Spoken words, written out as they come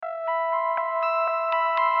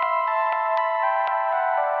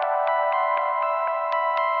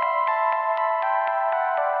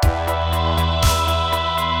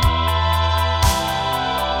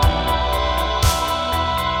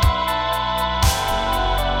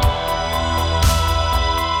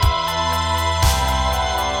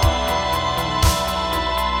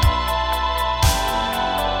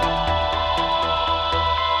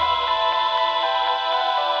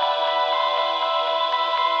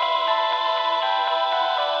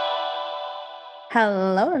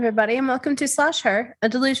Hello, everybody, and welcome to Slash Her, a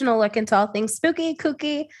delusional look into all things spooky,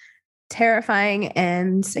 kooky, terrifying,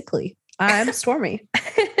 and sickly. I'm Stormy.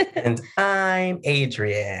 And I'm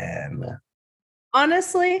Adrian.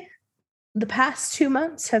 Honestly, the past 2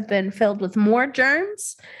 months have been filled with more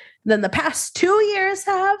germs than the past 2 years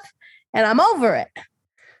have, and I'm over it.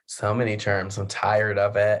 So many germs. I'm tired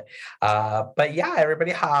of it. But yeah,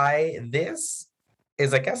 everybody, hi. This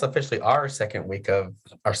is, I guess, officially our second week of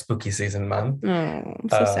our spooky season month. Oh, I'm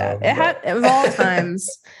so sad. It had, of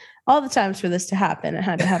all the times for this to happen, it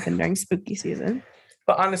had to happen during spooky season.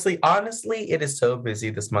 But honestly, it is so busy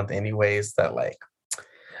this month anyways that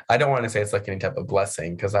I don't want to say it's like any type of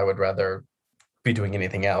blessing because I would rather be doing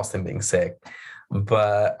anything else than being sick.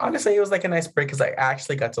 But honestly, it was like a nice break because I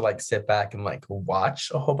actually got to sit back and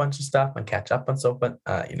watch a whole bunch of stuff and catch up on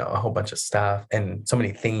a whole bunch of stuff and so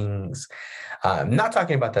many things. Not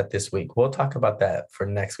talking about that this week. We'll talk about that for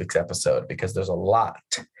next week's episode because there's a lot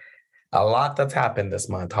that's happened this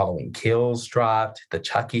month. Halloween Kills dropped, the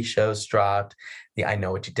Chucky shows dropped, the I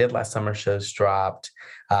Know What You Did Last Summer shows dropped,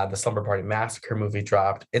 the Slumber Party Massacre movie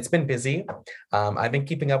dropped. It's been busy. I've been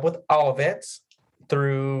keeping up with all of it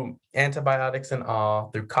through antibiotics and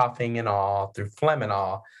all, through coughing and all, through phlegm and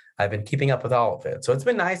all. I've been keeping up with all of it. So it's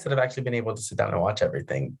been nice that I've actually been able to sit down and watch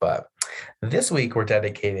everything. But this week we're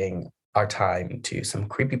dedicating our time to some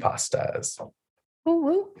creepypastas.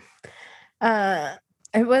 Ooh, I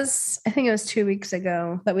think it was 2 weeks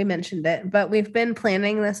ago that we mentioned it, but we've been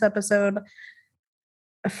planning this episode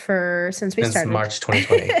since started. March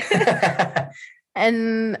 2020.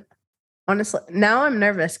 And honestly, now I'm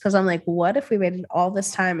nervous because I'm like, what if we waited all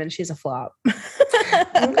this time and she's a flop? No,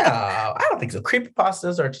 I don't think so.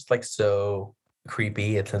 Creepypastas are just so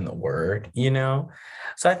creepy. It's in the word,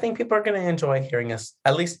 So I think people are going to enjoy hearing us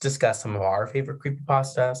at least discuss some of our favorite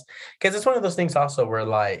creepypastas because it's one of those things also where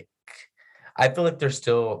I feel like they're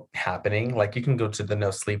still happening. You can go to the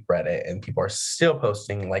No Sleep Reddit and people are still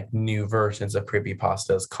posting new versions of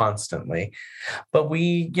creepypastas constantly. But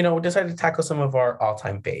we, decided to tackle some of our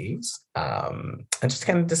all-time faves and just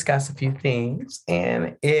kind of discuss a few things.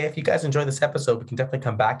 And if you guys enjoy this episode, we can definitely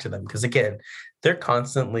come back to them because again, they're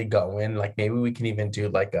constantly going. Maybe we can even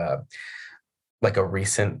do a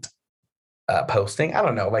recent posting. I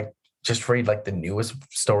don't know, just read the newest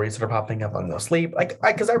stories that are popping up on No Sleep.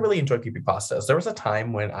 Because I really enjoy creepypastas. There was a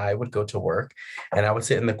time when I would go to work and I would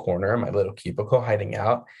sit in the corner of my little cubicle hiding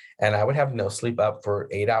out, and I would have No Sleep up for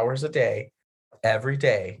 8 hours a day, every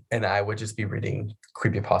day, and I would just be reading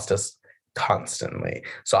creepypastas constantly.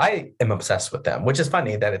 So I am obsessed with them, which is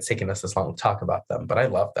funny that it's taken us this long to talk about them, but I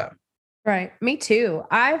love them. Right. Me too.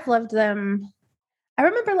 I've loved them. I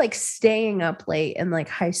remember staying up late in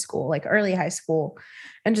high school, early high school,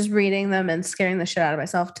 and just reading them and scaring the shit out of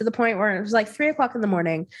myself to the point where it was 3:00 in the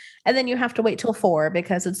morning. And then you have to wait till 4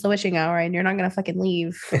 because it's the witching hour and you're not going to fucking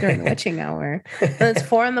leave during the witching hour. And it's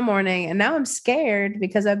 4 a.m. And now I'm scared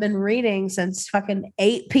because I've been reading since fucking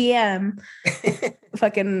 8 p.m.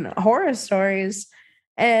 fucking horror stories.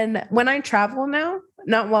 And when I travel now,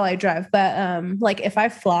 not while I drive, but if I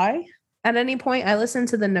fly at any point, I listen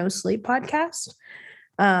to the No Sleep podcast.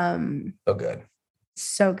 So good.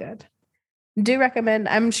 So good. Do recommend.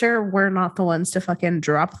 I'm sure we're not the ones to fucking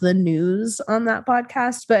drop the news on that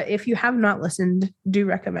podcast, but if you have not listened, do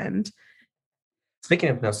recommend. Speaking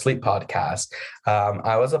of No Sleep podcast,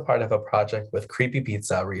 I was a part of a project with Creepy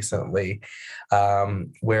Pizza recently,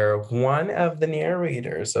 where one of the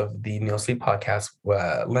narrators of the No Sleep podcast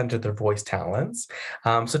lended their voice talents.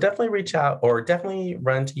 So definitely reach out or definitely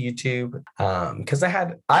run to YouTube because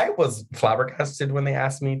I was flabbergasted when they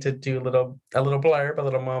asked me to do a little blurb, a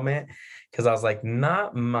little moment, because I was like,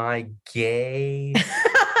 not my gay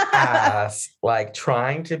ass,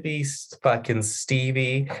 trying to be fucking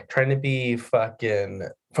Stevie, trying to be fucking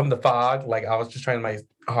from The Fog. I was just trying my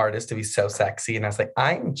hardest to be so sexy. And I was like,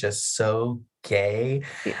 I'm just so gay.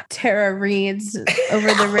 Tara Reid's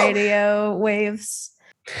over the radio waves.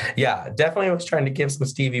 Yeah, definitely was trying to give some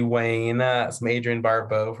Stevie Wayne, some Adrienne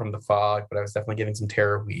Barbeau from The Fog, but I was definitely giving some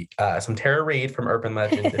Tara Reid from Urban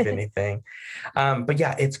Legend, if anything. But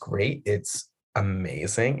yeah, it's great. It's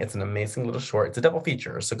amazing. It's an amazing little short. It's a double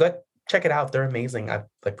feature. So go check it out. They're amazing.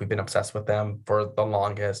 We've been obsessed with them for the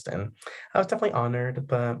longest, and I was definitely honored.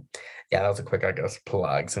 But yeah, that was a quick,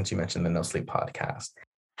 plug since you mentioned the No Sleep podcast.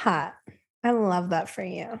 Hot. I love that for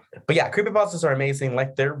you. But yeah, creepypastas are amazing.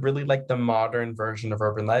 They're really the modern version of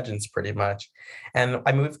Urban Legends, pretty much. And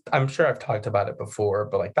I'm sure I've talked about it before,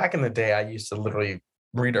 but back in the day, I used to literally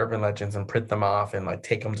read Urban Legends and print them off and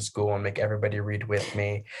take them to school and make everybody read with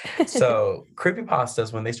me. So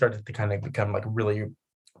creepypastas, when they started to kind of become really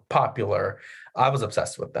popular, I was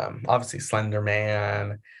obsessed with them. Obviously, Slender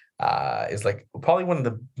Man is like probably one of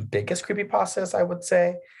the biggest creepypastas, I would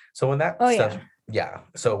say. So when that Oh stuff, yeah. yeah.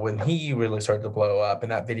 So when he really started to blow up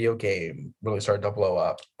and that video game really started to blow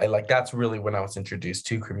up, I like that's really when I was introduced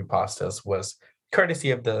to creepypastas was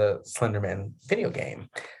courtesy of the Slenderman video game,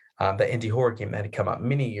 the indie horror game that had come out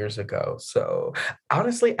many years ago. So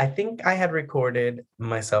honestly, I think I had recorded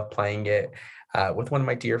myself playing it with one of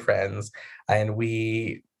my dear friends, and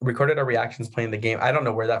we recorded our reactions playing the game. I don't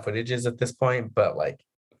know where that footage is at this point, but like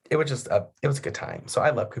it was just it was a good time. So I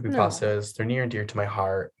love No, creepypastas. They're near and dear to my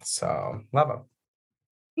heart. So love them.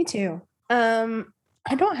 me too.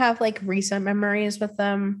 I don't have like recent memories with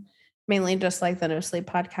them, mainly just like the No Sleep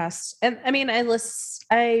podcasts. And I mean,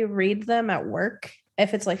 I read them at work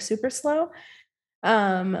if it's like super slow.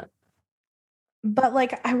 Um, but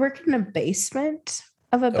like I work in a basement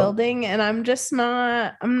of a Oh, building and I'm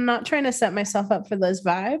not trying to set myself up for those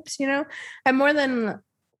vibes, you know. I'm more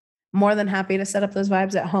than happy to set up those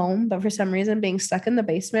vibes at home, but for some reason being stuck in the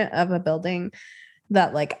basement of a building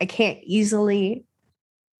that like I can't easily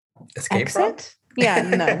escape from? exit. Yeah,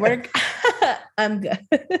 no, we're I'm good.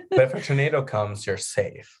 But if a tornado comes, you're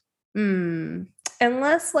safe. Mm,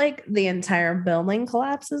 unless like the entire building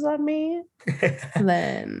collapses on me,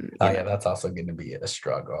 then Oh yeah, that's also going to be a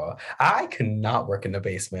struggle. I could not work in the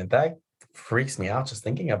basement. That freaks me out just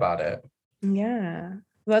thinking about it. yeah.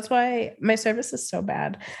 That's why my service is so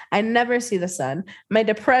bad. I never see the sun. My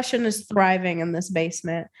depression is thriving in this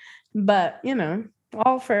basement, but you know,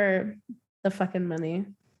 all for the fucking money.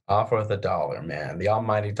 All for the dollar, man. The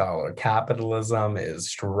almighty dollar. Capitalism is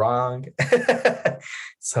strong.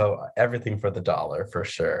 So everything for the dollar for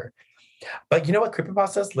sure. But you know what,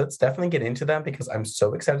 creepypastas, let's definitely get into them because I'm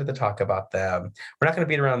so excited to talk about them. We're not going to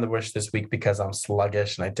beat around the bush this week because I'm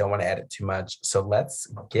sluggish and I don't want to edit too much. So let's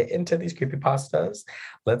get into these creepypastas.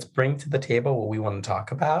 Let's bring to the table what we want to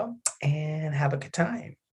talk about and have a good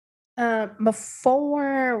time.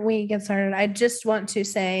 Before we get started, I just want to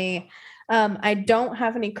say I don't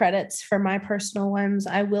have any credits for my personal ones.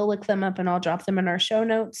 I will look them up and I'll drop them in our show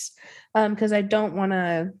notes because I don't want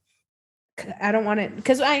it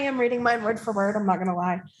because I am reading mine word for word. I'm not gonna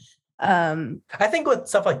lie. I think with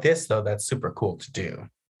stuff like this, though, that's super cool to do.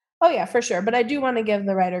 Oh yeah, for sure. But I do want to give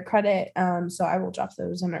the writer credit. So I will drop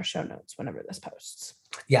those in our show notes whenever this posts.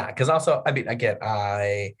 Yeah, because also, I mean, again,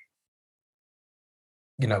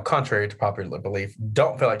 contrary to popular belief,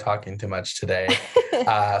 don't feel like talking too much today.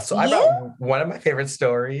 So I Yeah. brought one of my favorite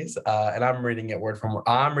stories, and I'm reading it word from word.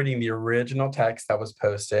 I'm reading the original text that was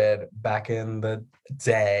posted back in the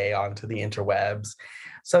day onto the interwebs.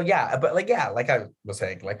 So yeah, but like I was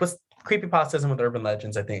saying, like with creepypastas and with urban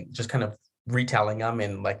legends, I think just kind of retelling them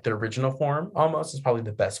in like the original form almost is probably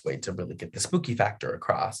the best way to really get the spooky factor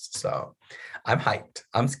across. So I'm hyped.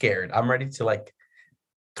 I'm scared. I'm ready to like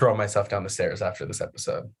throw myself down the stairs after this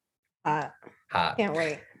episode. Hot. Can't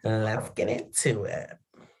wait. Let's get into it.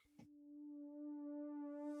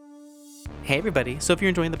 Hey everybody, so if you're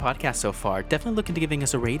enjoying the podcast so far, definitely look into giving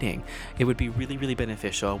us a rating. It would be really, really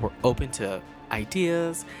beneficial. We're open to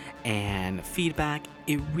ideas and feedback.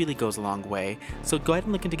 It really goes a long way. So go ahead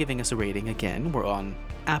and look into giving us a rating. Again, we're on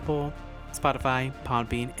Apple, Spotify,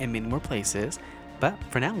 Podbean, and many more places. But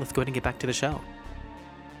for now, let's go ahead and get back to the show.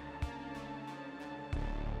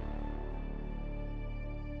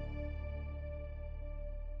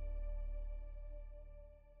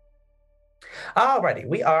 Alrighty,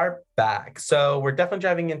 we are back. So we're definitely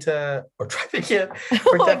driving in. Oh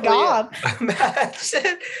my God.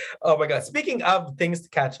 Imagine. Oh my God. Speaking of things to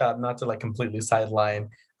catch up, not to like completely sideline,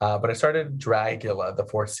 but I started Dragula, the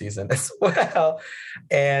fourth season as well.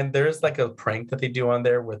 And there's like a prank that they do on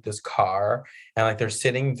there with this car. And like they're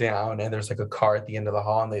sitting down and there's like a car at the end of the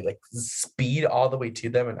hall and they like speed all the way to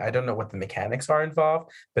them. And I don't know what the mechanics are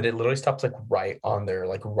involved, but it literally stops like right on their,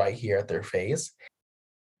 like right here at their face.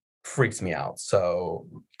 Freaks me out. So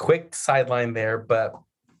quick sideline there, but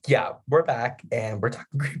yeah, we're back and we're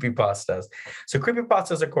talking creepypastas. So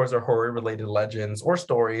creepypastas, of course, are horror-related legends or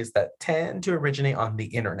stories that tend to originate on the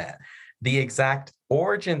internet. The exact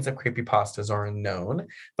origins of creepypastas are unknown,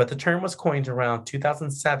 but the term was coined around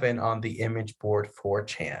 2007 on the image board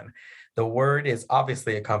 4chan. The word is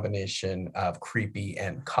obviously a combination of creepy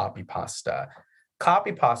and copypasta.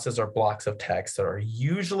 Copy pastas are blocks of text that are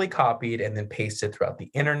usually copied and then pasted throughout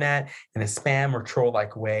the internet in a spam or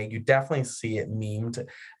troll-like way. You definitely see it memed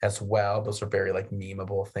as well. Those are very like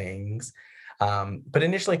memeable things. But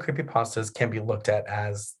initially, creepypastas can be looked at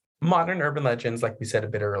as modern urban legends, like we said a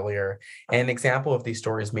bit earlier. An example of these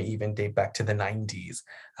stories may even date back to the 90s.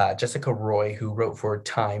 Jessica Roy, who wrote for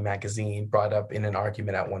Time magazine, brought up in an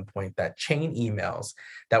argument at one point that chain emails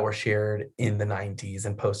that were shared in the 90s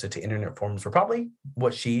and posted to internet forums were probably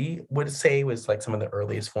what she would say was like some of the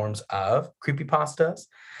earliest forms of creepypastas.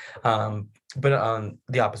 Um, but on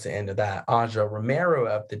the opposite end of that, Aja Romero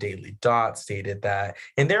of the Daily Dot stated that,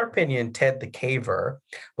 in their opinion, Ted the Caver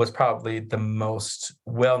was probably the most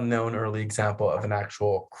well-known early example of an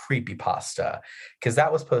actual creepypasta, because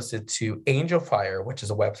that was posted to Angel Fire, which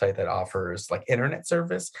is a website that offers like internet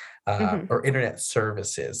service or internet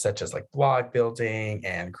services such as like blog building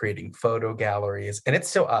and creating photo galleries. And it's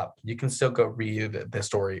still up. You can still go read the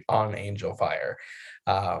story on Angel Fire.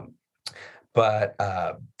 But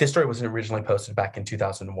this story was originally posted back in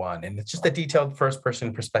 2001, and it's just a detailed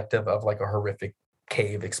first-person perspective of like a horrific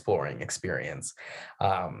cave exploring experience.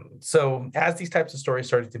 So as these types of stories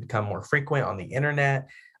started to become more frequent on the internet,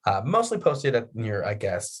 mostly posted at near, I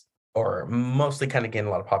guess, or mostly kind of gained a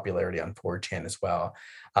lot of popularity on 4chan as well.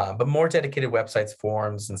 But more dedicated websites,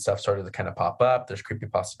 forums, and stuff started to kind of pop up. There's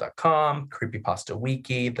creepypasta.com, Creepypasta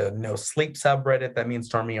Wiki, the No Sleep subreddit that me and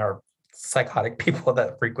Stormy are psychotic people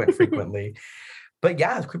that frequently. But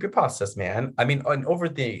yeah, creepypastas, man. I mean, and over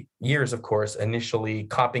the years, of course, initially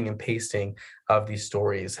copying and pasting of these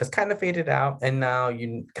stories has kind of faded out. And now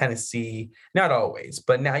you kind of see, not always,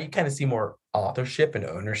 but now you kind of see more authorship and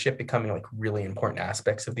ownership becoming like really important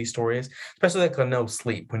aspects of these stories, especially like on No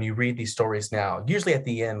Sleep. When you read these stories now, usually at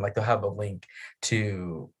the end, like they'll have a link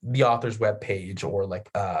to the author's webpage or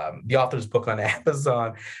like the author's book on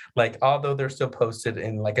Amazon. Like, although they're still posted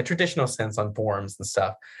in like a traditional sense on forums and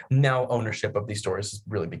stuff, now ownership of these stories is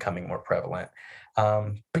really becoming more prevalent.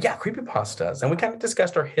 But yeah, creepypastas, and we kind of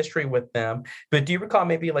discussed our history with them. But do you recall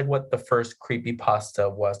maybe like what the first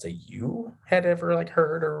creepypasta was that you had ever like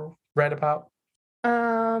heard or read about? I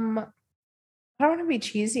don't want to be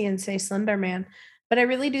cheesy and say Slender Man, but I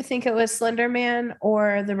really do think it was Slender Man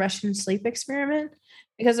or the Russian sleep experiment,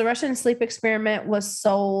 because the Russian sleep experiment was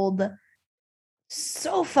sold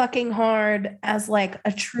so fucking hard as like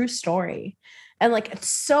a true story. And like it's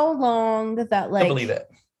so long that I like believe it.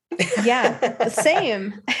 yeah,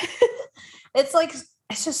 same. It's like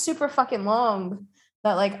it's just super fucking long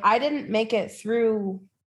that like I didn't make it through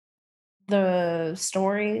the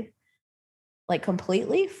story like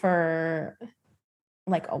completely for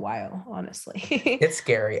like a while, honestly. It's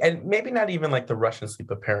scary, and maybe not even like the Russian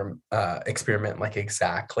sleep experiment, like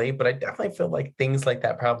exactly, but I definitely feel like things like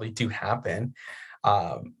that probably do happen.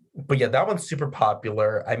 But yeah, that one's super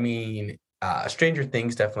popular. I mean, Stranger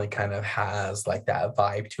Things definitely kind of has like that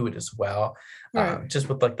vibe to it as well. Right. Just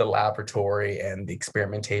with like the laboratory and the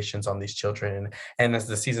experimentations on these children. And as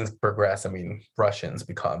the seasons progress, I mean, Russians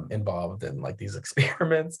become involved in like these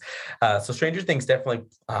experiments. So Stranger Things definitely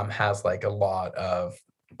has like a lot of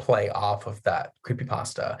play off of that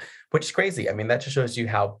creepypasta, which is crazy. I mean, that just shows you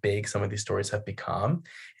how big some of these stories have become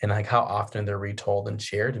and like how often they're retold and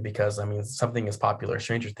shared, because I mean, something as popular as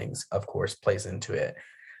Stranger Things, of course, plays into it.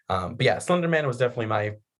 But yeah, Slender Man was definitely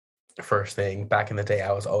my first thing. Back in the day,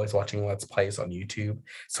 I was always watching Let's Plays on YouTube.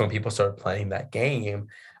 So when people started playing that game,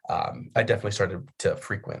 I definitely started to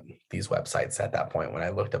frequent these websites at that point when I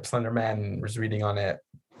looked up Slender Man and was reading on it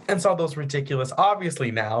and saw those ridiculous,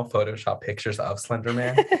 obviously now Photoshop pictures of Slender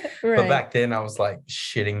Man. But Right. back then I was like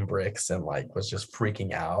shitting bricks and like was just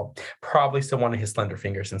freaking out. Probably still wanted his slender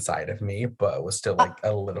fingers inside of me, but was still like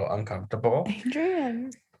a little uncomfortable.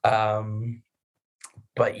 Adrian.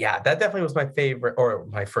 But yeah, that definitely was my favorite or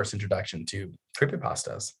my first introduction to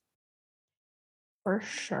creepypastas. For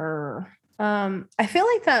sure. I feel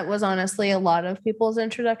like that was honestly a lot of people's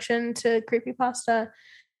introduction to creepypasta,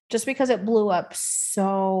 just because it blew up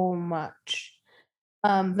so much.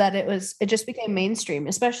 That it just became mainstream,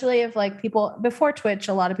 especially if like people before Twitch,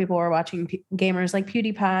 a lot of people were watching gamers like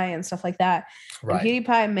PewDiePie and stuff like that. And Right.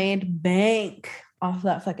 PewDiePie made bank off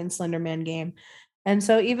that fucking Slender Man game. And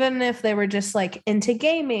so even if they were just like into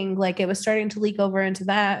gaming, like it was starting to leak over into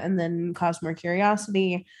that and then cause more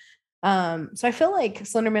curiosity. So I feel like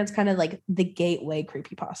Slender Man's kind of like the gateway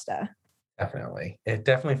creepypasta. Definitely. It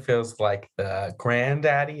definitely feels like the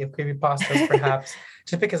granddaddy of creepypastas, perhaps,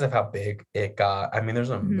 just because of how big it got. I mean, there's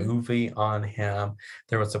a movie on him.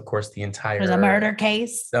 There was, of course, There's a murder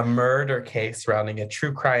case. The murder case surrounding a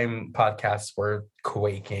true crime podcast were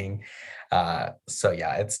quaking. So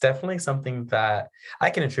yeah, it's definitely something that I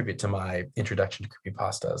can attribute to my introduction to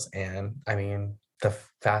creepypastas. And I mean, the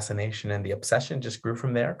fascination and the obsession just grew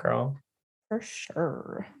from there, girl. For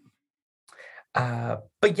sure.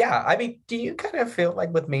 But yeah, I mean, do you kind of feel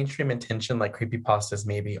like with mainstream attention, like creepypastas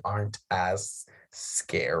maybe aren't as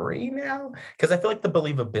scary now, because I feel like the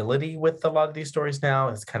believability with a lot of these stories now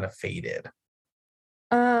is kind of faded.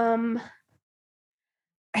 Um,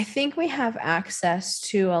 I think we have access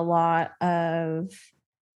to a lot of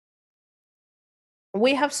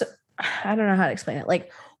we have so, I don't know how to explain it.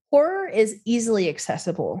 Like horror is easily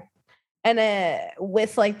accessible. And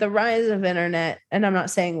with like the rise of internet, and I'm not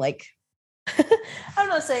saying like I'm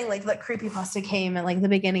not saying like that creepypasta came at like the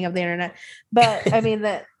beginning of the internet, but I mean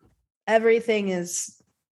that everything is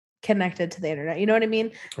connected to the internet. You know what I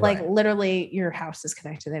mean? Like Right. literally your house is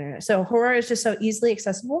connected to the internet. So horror is just so easily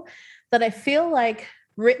accessible that I feel like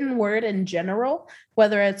written word in general,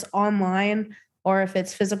 whether it's online or if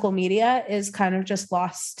it's physical media, is kind of just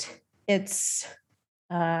lost its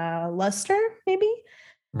luster, maybe.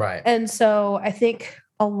 Right. And so I think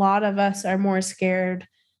a lot of us are more scared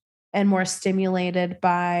and more stimulated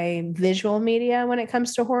by visual media when it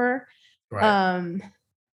comes to horror. Right.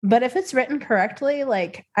 But if it's written correctly,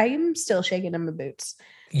 like I'm still shaking in my boots.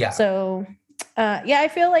 Yeah. So yeah, I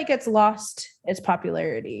feel like it's lost its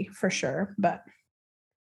popularity for sure. But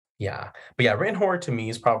Yeah. But yeah, written horror to me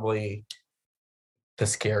is probably the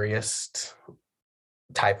scariest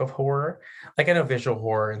type of horror. Like I know visual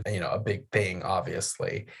horror, a big thing,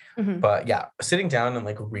 obviously. mhm. But yeah, sitting down and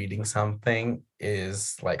like reading something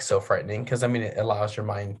is like so frightening because I mean it allows your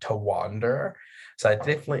mind to wander. So I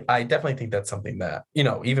definitely think that's something that,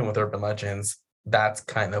 even with urban legends, that's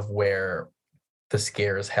kind of where the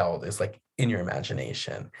scare is held, is like in your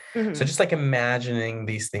imagination. So Mhm. just like imagining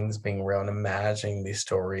these things being real and imagining these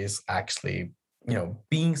stories actually,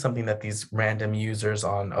 being something that these random users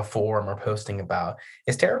on a forum are posting about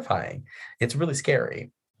is terrifying. It's really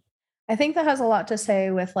scary. I think that has a lot to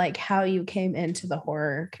say with like how you came into the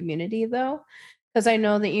horror community though. Because I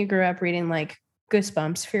know that you grew up reading like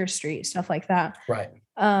Goosebumps, Fear Street, stuff like that. Right.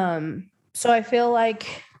 So I feel like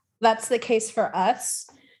that's the case for us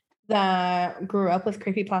that grew up with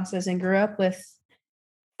creepypastas and grew up with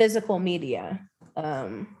physical media,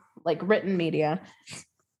 like written media.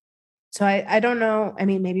 So I don't know. I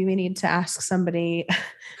mean, maybe we need to ask somebody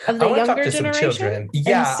of I the want to talk younger to some generation children. and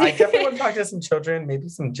Yeah, I see. definitely want to talk to some children, maybe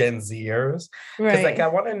some Gen Zers. Because like I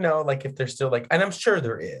Right. want to know like if there's still like, and I'm sure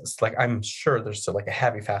there is, like I'm sure there's still like a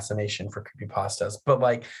heavy fascination for creepypastas. But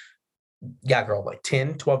like, yeah, girl, like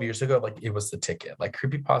 10, 12 years ago, like it was the ticket. Like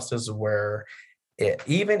creepypastas were it.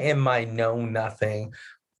 Even in my know nothing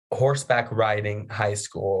horseback riding high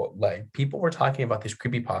school, like people were talking about these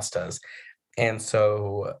creepypastas. And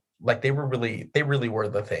so like they really were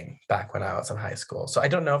the thing back when I was in high school. So I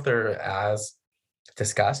don't know if they're as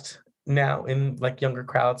discussed now in like younger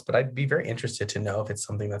crowds, but I'd be very interested to know if it's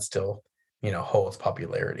something that still, holds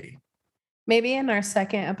popularity. Maybe in our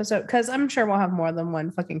second episode, because I'm sure we'll have more than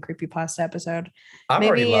one fucking creepypasta episode. I'm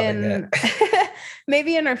already Maybe loving it. in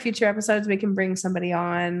maybe in our future episodes we can bring somebody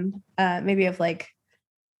on, maybe of like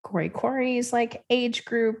Corey's like age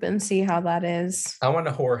group and see how that is. I want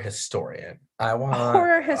a horror historian. I A want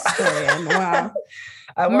horror historian. Wow.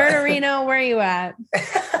 I want Murderino, where are you at?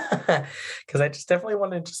 because I definitely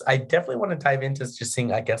want to dive into just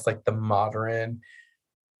seeing, I guess, like the modern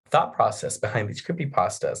thought process behind these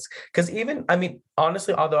creepypastas. Because even, I mean,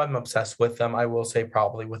 honestly, although I'm obsessed with them, I will say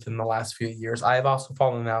probably within the last few years, I have also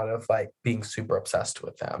fallen out of like being super obsessed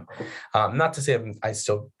with them. Not to say I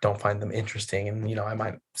still don't find them interesting, and I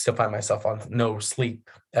might still find myself on no sleep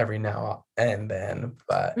every now and then.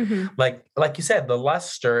 But Mhm. like you said, the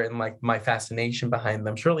luster and like my fascination behind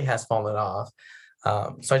them surely has fallen off.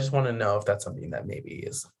 So I just want to know if that's something that maybe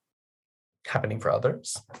is happening for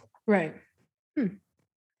others. Right.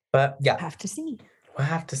 But yeah, Have to see. we'll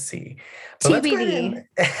have to see. But let's go ahead TBD.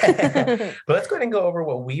 and but let's go ahead and go over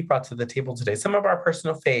what we brought to the table today. Some of our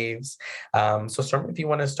personal faves. So Storm, if you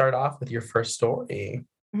want to start off with your first story.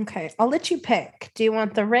 Okay, I'll let you pick. Do you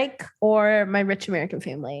want The Rake or My Rich American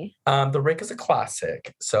Family? The Rick is a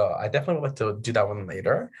classic, so I definitely would like to do that one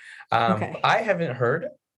later. Okay. I haven't heard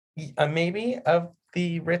maybe of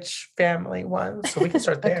the Rich family one, so we can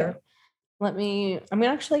start Okay. there. I'm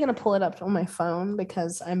actually gonna pull it up on my phone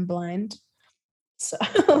because I'm blind. So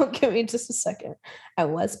give me just a second. I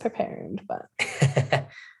was prepared, but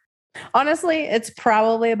honestly, it's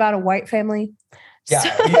probably about a white family. Yeah, So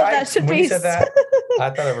yeah, that should when be you said that, I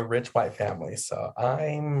thought of a rich white family, so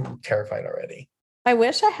I'm terrified already. I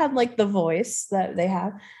wish I had like the voice that they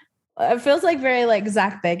have. It feels like very like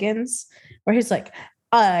Zach Bagans, where he's like,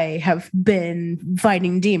 I have been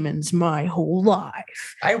fighting demons my whole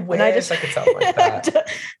life. I And wish I could sound like that.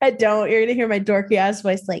 I don't. You're gonna hear my dorky ass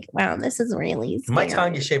voice like, wow, this is really My scary.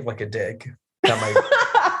 tongue is shaped like a dick. Got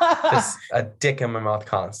my just a dick in my mouth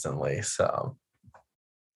constantly. So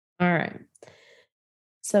All right.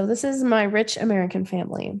 So this is my rich American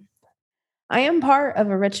family. I am part of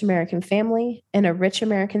a rich American family in a rich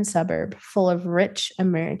American suburb full of rich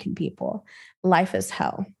American people. Life is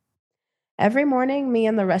hell. Every morning, me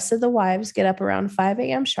and the rest of the wives get up around 5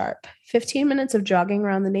 a.m. sharp, 15 minutes of jogging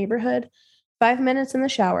around the neighborhood, 5 minutes in the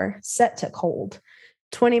shower, set to cold,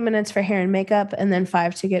 20 minutes for hair and makeup, and then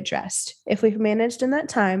 5 to get dressed. If we've managed in that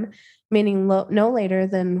time, meaning no later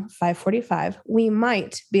than 5:45, we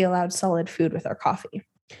might be allowed solid food with our coffee.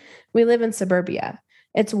 We live in suburbia.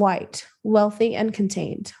 It's white, wealthy, and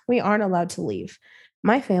contained. We aren't allowed to leave.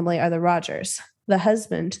 My family are the Rogers, the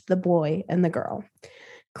husband, the boy, and the girl.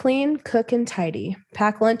 Clean, cook, and tidy.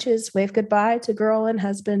 Pack lunches, wave goodbye to girl and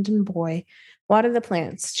husband and boy. Water the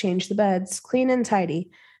plants, change the beds, clean and tidy.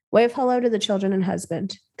 Wave hello to the children and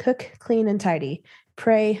husband. Cook, clean, and tidy.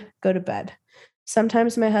 Pray, go to bed.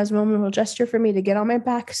 Sometimes my husband will gesture for me to get on my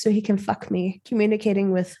back so he can fuck me,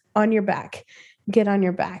 communicating with on your back. Get on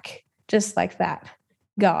your back. Just like that.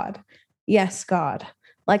 God. Yes, God.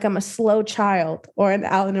 Like I'm a slow child or an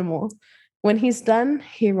animal. When he's done,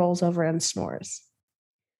 he rolls over and snores.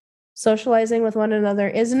 Socializing with one another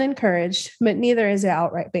isn't encouraged, but neither is it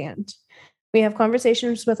outright banned. We have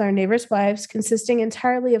conversations with our neighbors' wives consisting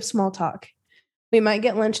entirely of small talk. We might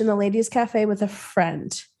get lunch in the ladies' cafe with a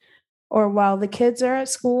friend. Or while the kids are at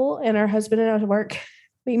school and our husband are at work,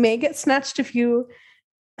 we may get snatched a few.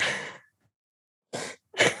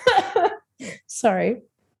 Sorry.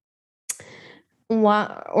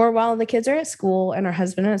 While the kids are at school and our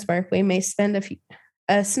husband is at work, we may spend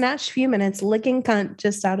a snatched few minutes licking cunt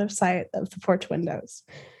just out of sight of the porch windows.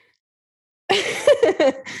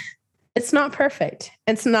 It's not perfect.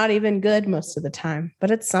 It's not even good most of the time,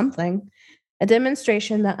 but it's something. A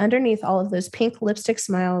demonstration that underneath all of those pink lipstick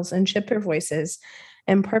smiles and chipper voices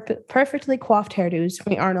and perfectly coiffed hairdos,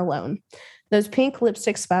 we aren't alone. Those pink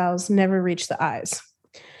lipstick smiles never reach the eyes.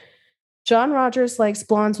 John Rogers likes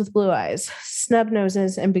blondes with blue eyes, snub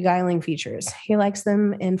noses, and beguiling features. He likes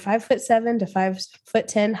them in 5'7" to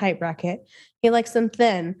 5'10" height bracket. He likes them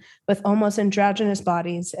thin, with almost androgynous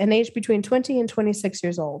bodies, and aged between 20 and 26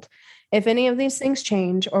 years old. If any of these things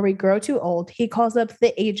change or we grow too old, he calls up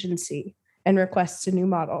the agency and requests a new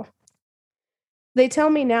model. They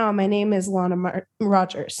tell me now my name is Lana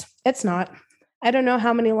Rogers. It's not. I don't know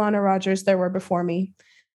how many Lana Rogers there were before me,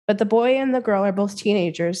 but the boy and the girl are both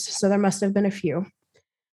teenagers, so there must have been a few.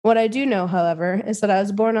 What I do know, however, is that I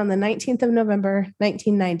was born on the 19th of November,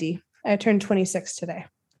 1990. I turned 26 today.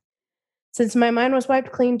 Since my mind was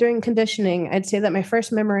wiped clean during conditioning, I'd say that my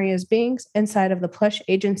first memory is being inside of the plush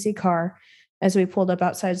agency car as we pulled up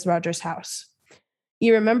outside Roger's house.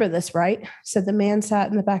 You remember this, right? Said the man sat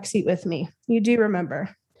in the back seat with me. You do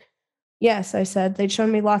remember. Yes, I said. They'd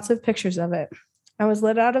shown me lots of pictures of it. I was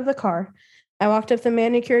let out of the car. I walked up the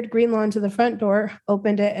manicured green lawn to the front door,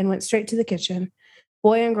 opened it, and went straight to the kitchen.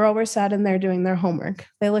 Boy and girl were sat in there doing their homework.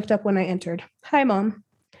 They looked up when I entered. Hi, Mom.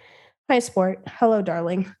 Hi, Sport. Hello,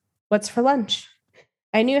 darling. What's for lunch?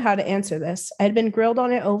 I knew how to answer this. I'd been grilled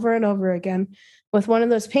on it over and over again. With one of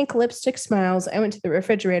those pink lipstick smiles, I went to the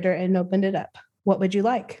refrigerator and opened it up. What would you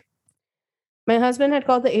like? My husband had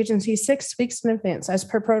called the agency 6 weeks in advance as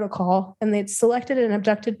per protocol, and they'd selected and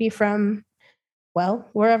abducted me from, well,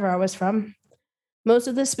 wherever I was from. Most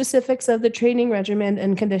of the specifics of the training regimen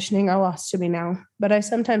and conditioning are lost to me now, but I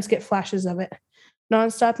sometimes get flashes of it.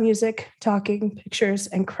 Nonstop music, talking, pictures,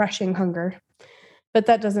 and crushing hunger. But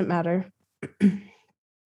that doesn't matter.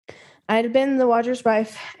 I had been the Rogers'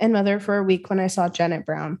 wife and mother for a week when I saw Janet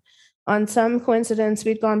Brown. On some coincidence,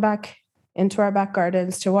 we'd gone back into our back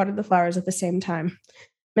gardens to water the flowers at the same time.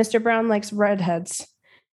 Mr. Brown likes redheads.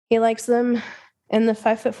 He likes them in the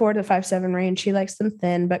 5'4" to 5'7" range. He likes them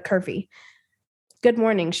thin but curvy. Good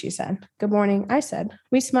morning, she said. Good morning, I said.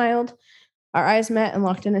 We smiled. Our eyes met and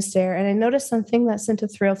locked in a stare, and I noticed something that sent a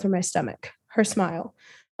thrill through my stomach. Her smile,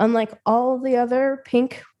 unlike all the other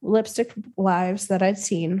pink lipstick wives that I'd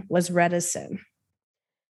seen, was red as sin.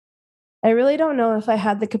 I really don't know if I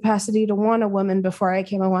had the capacity to want a woman before I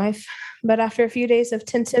became a wife, but after a few days of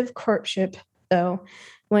tentative courtship, though,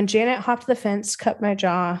 when Janet hopped the fence, cut my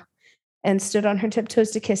jaw, and stood on her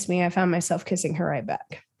tiptoes to kiss me, I found myself kissing her right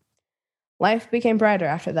back. Life became brighter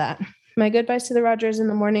after that. My goodbyes to the Rogers in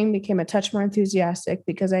the morning became a touch more enthusiastic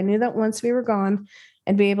because I knew that once we were gone,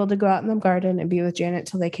 I'd be able to go out in the garden and be with Janet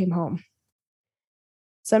till they came home.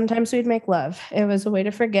 Sometimes we'd make love. It was a way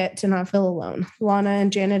to forget, to not feel alone. Lana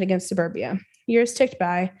and Janet against suburbia. Years ticked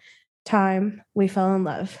by. Time. We fell in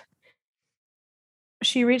love.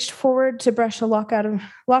 She reached forward to brush a lock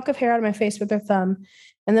of hair out of my face with her thumb,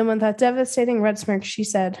 and then with that devastating red smirk, she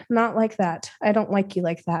said, "Not like that. I don't like you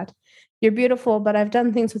like that. You're beautiful, but I've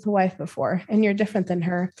done things with a wife before, and you're different than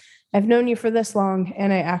her. I've known you for this long,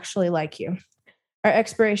 and I actually like you. Our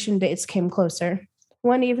expiration dates came closer.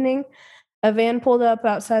 One evening, a van pulled up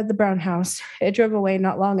outside the Brown house. It drove away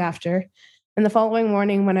not long after. And the following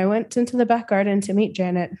morning, when I went into the back garden to meet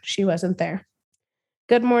Janet, she wasn't there.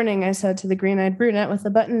 Good morning, I said to the green-eyed brunette with a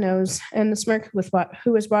button nose and a smirk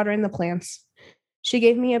who was watering the plants. She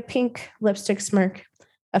gave me a pink lipstick smirk.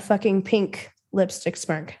 A fucking pink lipstick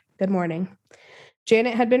smirk. Good morning.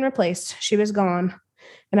 Janet had been replaced. She was gone,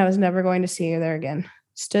 and I was never going to see her there again.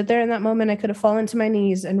 Stood there in that moment, I could have fallen to my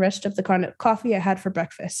knees and rushed up the coffee I had for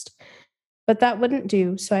breakfast. But that wouldn't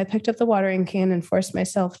do, so I picked up the watering can and forced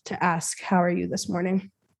myself to ask, how are you this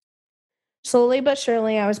morning? Slowly but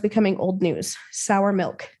surely, I was becoming old news. Sour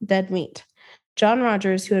milk, dead meat. John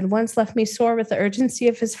Rogers, who had once left me sore with the urgency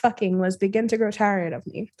of his fucking, was beginning to grow tired of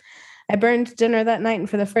me. I burned dinner that night, and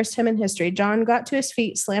for the first time in history, John got to his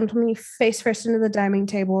feet, slammed me face first into the dining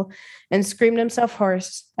table, and screamed himself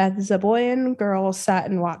hoarse as the boy and girl sat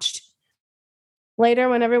and watched. Later,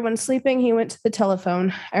 when everyone's sleeping, he went to the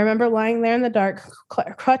telephone. I remember lying there in the dark,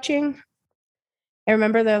 clutching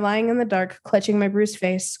my bruised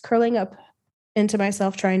face, curling up into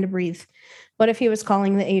myself, trying to breathe. What if he was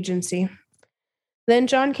calling the agency? Then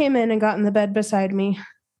John came in and got in the bed beside me.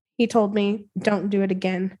 He told me, don't do it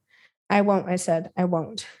again. I won't, I said. I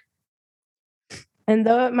won't. And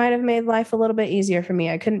though it might have made life a little bit easier for me,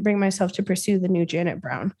 I couldn't bring myself to pursue the new Janet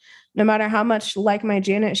Brown. No matter how much like my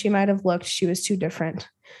Janet she might have looked, she was too different.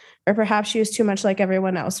 Or perhaps she was too much like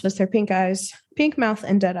everyone else, with her pink eyes, pink mouth,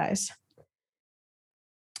 and dead eyes.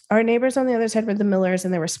 Our neighbors on the other side were the Millers,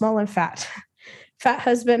 and they were small and fat. Fat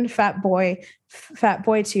husband, fat boy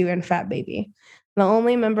two, and fat baby. The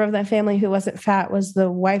only member of that family who wasn't fat was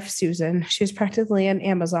the wife, Susan. She was practically an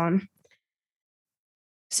Amazon.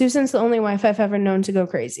 Susan's the only wife I've ever known to go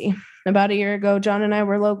crazy. About a year ago, John and I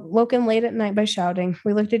were woken late at night by shouting.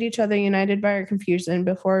 We looked at each other, united by our confusion,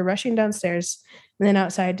 before rushing downstairs and then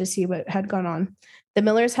outside to see what had gone on. The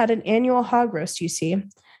Millers had an annual hog roast, you see.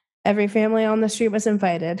 Every family on the street was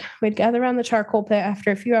invited. We'd gather around the charcoal pit after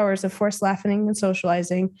a few hours of forced laughing and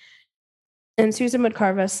socializing, and Susan would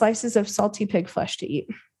carve us slices of salty pig flesh to eat.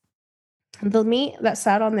 The meat that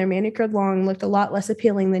sat on their manicured lawn looked a lot less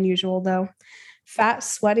appealing than usual, though. Fat,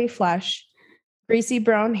 sweaty flesh, greasy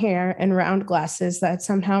brown hair, and round glasses that had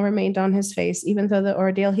somehow remained on his face, even though the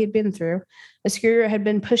ordeal he'd been through. A skewer had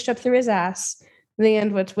been pushed up through his ass, the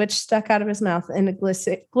end which stuck out of his mouth in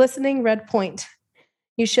a glistening red point.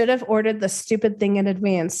 You should have ordered the stupid thing in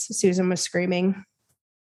advance, Susan was screaming.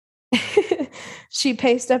 She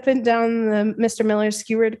paced up and down the Mr. Miller's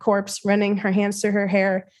skewered corpse, running her hands through her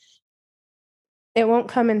hair. It won't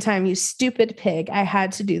come in time, you stupid pig. I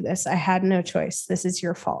had to do this. I had no choice. This is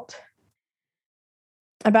your fault.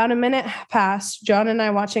 About a minute passed, John and I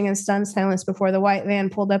watching in stunned silence before the white van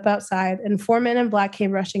pulled up outside, and 4 men in black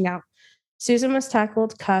came rushing out. Susan was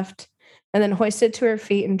tackled, cuffed, and then hoisted to her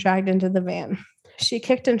feet and dragged into the van. She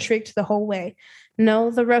kicked and shrieked the whole way.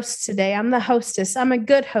 No, the roast today. I'm the hostess. I'm a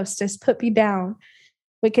good hostess. Put me down.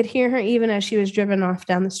 We could hear her even as she was driven off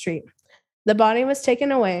down the street. The body was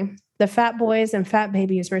taken away. The fat boys and fat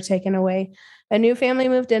babies were taken away. A new family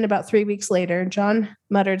moved in about 3 weeks later. John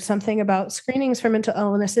muttered something about screenings for mental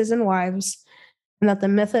illnesses and wives, and that the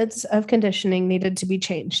methods of conditioning needed to be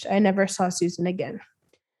changed. I never saw Susan again.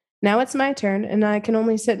 Now it's my turn, and I can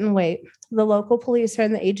only sit and wait. The local police are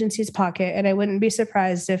in the agency's pocket, and I wouldn't be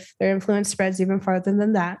surprised if their influence spreads even farther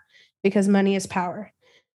than that, because money is power.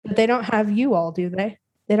 But they don't have you all, do they?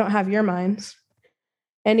 They don't have your minds.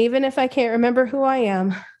 And even if I can't remember who I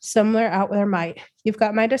am, somewhere out there might. You've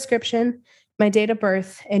got my description, my date of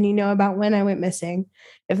birth, and you know about when I went missing.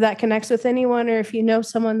 If that connects with anyone, or if you know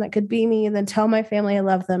someone that could be me, then tell my family I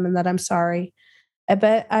love them and that I'm sorry. I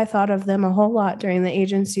bet I thought of them a whole lot during the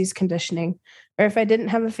agency's conditioning. Or if I didn't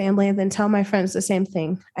have a family, then tell my friends the same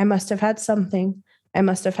thing. I must have had something. I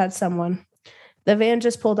must have had someone. The van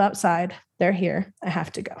just pulled outside. They're here. I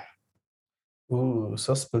have to go. Ooh,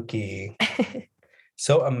 so spooky.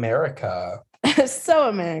 So America. So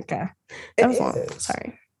America. That was long.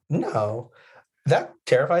 Sorry. No, that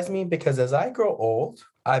terrifies me because as I grow old,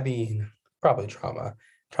 I mean, probably trauma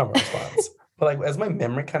response. But like as my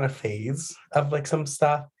memory kind of fades of like some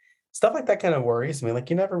stuff like that kind of worries me. Like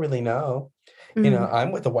you never really know. Mm-hmm. You know,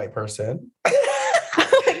 I'm with a white person.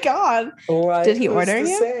 Oh my God. Like, did he order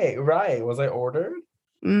you? Right. Was I ordered?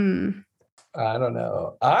 I don't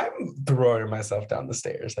know. I'm throwing myself down the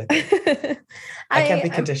stairs. I think. I can't be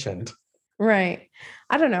conditioned. Right.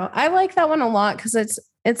 I don't know. I like that one a lot because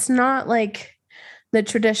it's not like the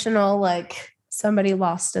traditional like somebody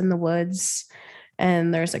lost in the woods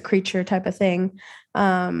and there's a creature type of thing.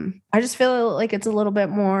 I just feel like it's a little bit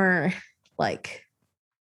more like,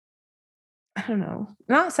 I don't know,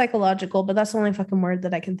 not psychological, but that's the only fucking word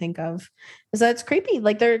that I can think of. Is that it's creepy.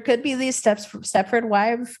 Like there could be these Stepford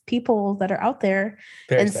wife people that are out there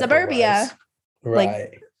Very in Stepford suburbia. Wives.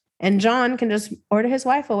 Right. And John can just order his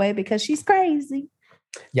wife away because she's crazy.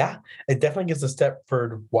 Yeah, it definitely gives a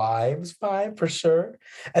Stepford Wives vibe for sure.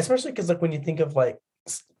 Especially because like when you think of like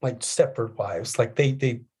Stepford Wives, like they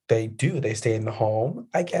stay in the home,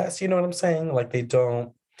 I guess. You know what I'm saying? Like they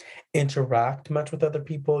don't interact much with other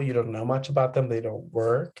people. You don't know much about them. They don't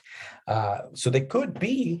work. So they could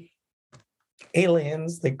be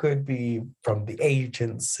aliens. They could be from the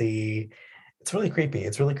agency. It's really creepy.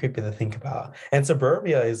 It's really creepy to think about. And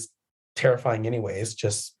suburbia is terrifying anyways.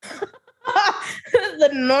 Just The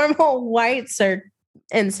normal whites are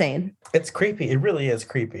insane. it's creepy. It really is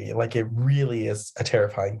creepy. Like it really is a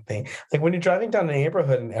terrifying thing. Like when you're driving down a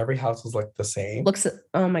neighborhood and every house is like the same.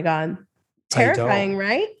 Oh my God. Terrifying,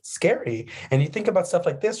 right? Scary. And you think about stuff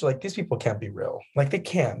like this, you're like, these people can't be real. Like they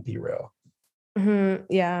can't be real. Mm-hmm.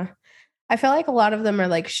 Yeah. I feel like a lot of them are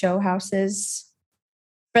like show houses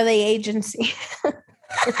for the agency.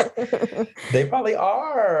 They probably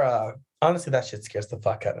are. Honestly, that shit scares the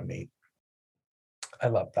fuck out of me. I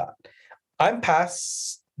love that. I'm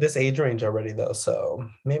past this age range already, though, so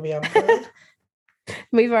maybe I'm good.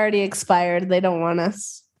 We've already expired. They don't want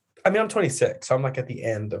us. I mean, I'm 26, so I'm like at the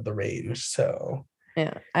end of the range, so.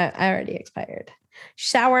 Yeah, I already expired.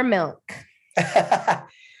 Shower milk.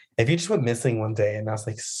 If you just went missing one day and I was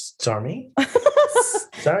like, Stormy?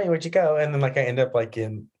 Stormy, where'd you go? And then like I end up like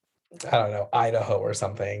in, I don't know, Idaho or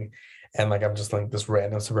something. And like I'm just like this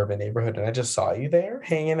random suburban neighborhood and I just saw you there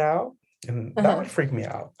hanging out. And that would freak me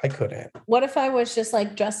out. I couldn't. What if I was just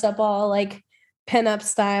like dressed up all like pinup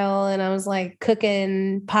style and I was like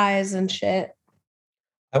cooking pies and shit?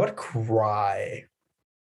 I would cry.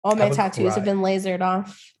 All my tattoos have been lasered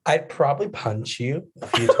off. I'd probably punch you a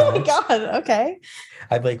few times. Oh my God. Okay.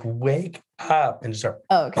 I'd like wake up and just start.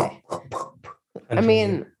 Oh, okay. I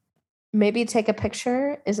mean, maybe take a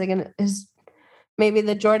picture. Is maybe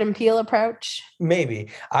the Jordan Peele approach? Maybe.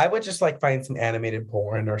 I would just like find some animated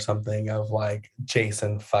porn or something of like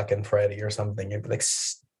Jason fucking Freddy or something and be like,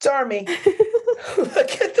 Stormy,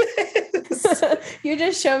 look at this. You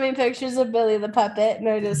just show me pictures of Billy the puppet and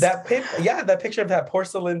I just that picture of that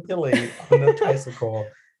porcelain Billy on the tricycle.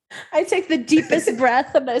 I take the deepest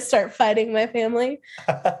breath and I start fighting my family.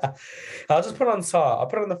 I'll just put on Saw. I'll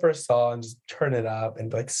put on the first Saw and just turn it up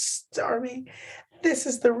and be like, Stormy, this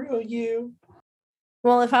is the real you.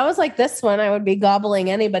 Well, if I was like this one, I would be gobbling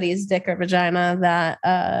anybody's dick or vagina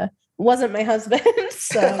that wasn't my husband.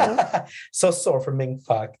 So sore from being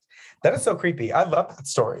fucked. That is so creepy. I love that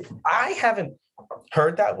story. I haven't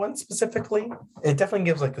heard that one specifically. It definitely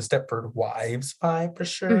gives like the Stepford Wives vibe for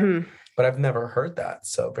sure. Mm-hmm. But I've never heard that.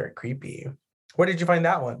 So very creepy. Where did you find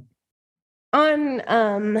that one?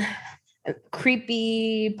 On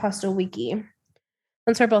Creepy Pasta Wiki.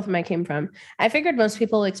 That's where both of mine came from. I figured most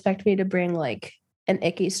people expect me to bring like an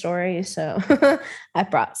icky story, so I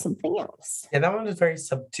brought something else. Yeah, that one was very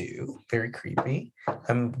subdued, very creepy.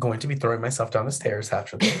 I'm going to be throwing myself down the stairs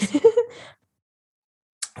after this.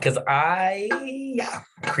 Because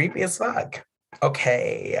creepy as fuck.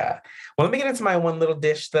 Okay. Well, let me get into my one little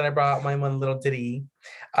dish that I brought, my one little ditty.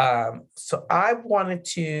 So I wanted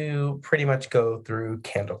to pretty much go through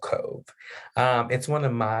Candle Cove. It's one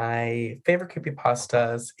of my favorite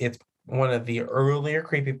creepypastas. It's one of the earlier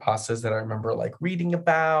creepypastas that I remember like reading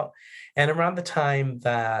about. And around the time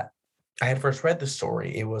that I had first read the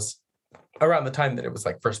story, it was around the time that it was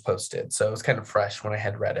like first posted. So it was kind of fresh when I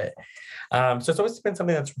had read it. So it's always been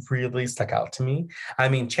something that's really stuck out to me. I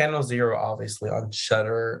mean, Channel Zero, obviously on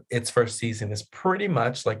Shudder, its first season is pretty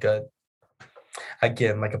much like a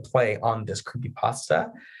play on this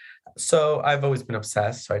creepypasta. So I've always been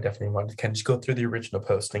obsessed. So I definitely wanted to kind of just go through the original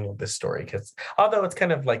posting of this story because although it's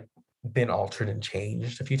kind of like been altered and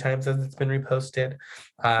changed a few times as it's been reposted,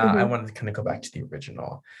 I wanted to kind of go back to the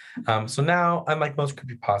original. So now, unlike most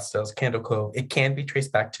creepypastas, Candle Cove, it can be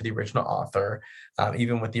traced back to the original author,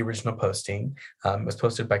 even with the original posting. It was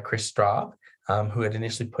posted by Chris Straub, who had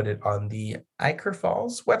initially put it on the Iker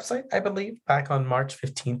Falls website, I believe, back on March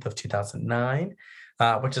 15th of 2009,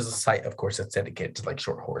 which is a site, of course, that's dedicated to like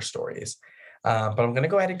short horror stories. But I'm going to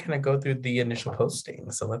go ahead and kind of go through the initial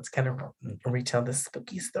posting. So let's kind of retell this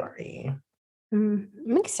spooky story. I'm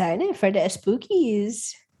excited for the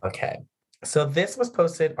spookies. Okay. So this was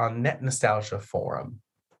posted on Net Nostalgia Forum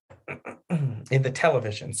in the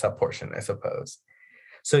television subportion, I suppose.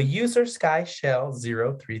 So user Sky Shell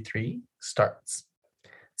 033 starts.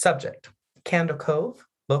 Subject: Candle Cove,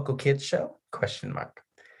 local kids show? Question mark.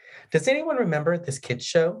 Does anyone remember this kids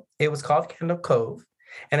show? It was called Candle Cove,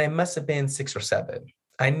 and I must have been 6 or 7.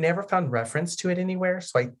 I never found reference to it anywhere,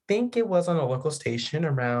 so I think it was on a local station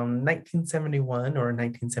around 1971 or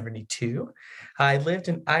 1972. I lived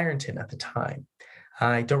in Ironton at the time.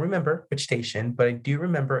 I don't remember which station, but I do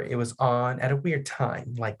remember it was on at a weird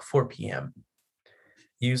time, like 4 p.m.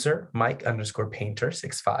 User Mike underscore painter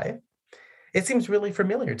 65. It seems really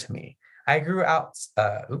familiar to me. I grew up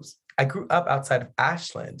outside of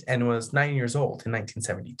Ashland and was 9 years old in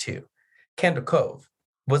 1972. Candle Cove.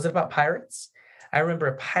 Was it about pirates? I remember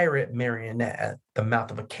a pirate marionette at the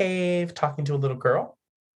mouth of a cave talking to a little girl.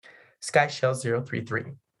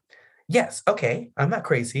 Skyshell033. Yes, okay, I'm not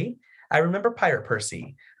crazy. I remember Pirate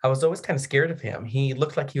Percy. I was always kind of scared of him. He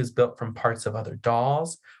looked like he was built from parts of other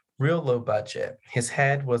dolls, real low budget. His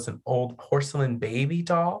head was an old porcelain baby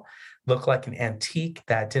doll, looked like an antique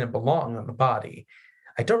that didn't belong on the body.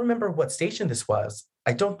 I don't remember what station this was.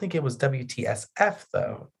 I don't think it was WTSF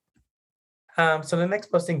though. So the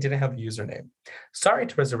next posting didn't have a username. Sorry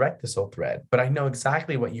to resurrect this old thread, but I know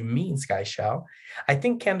exactly what you mean, Sky Shell. I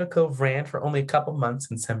think Candle Cove ran for only a couple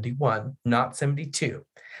months in 71, not 72.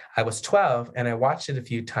 I was 12 and I watched it a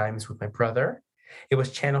few times with my brother. It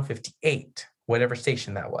was channel 58, whatever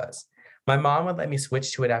station that was. My mom would let me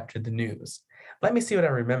switch to it after the news. Let me see what I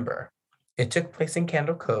remember. It took place in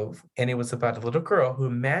Candle Cove, and it was about a little girl who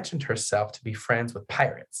imagined herself to be friends with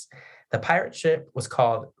pirates. The pirate ship was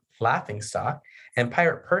called Laughingstock, and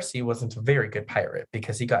Pirate Percy wasn't a very good pirate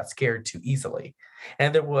because he got scared too easily.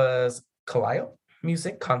 And there was Kalio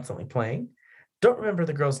music constantly playing. Don't remember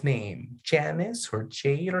the girl's name, Janice or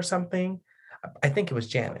Jade or something. I think it was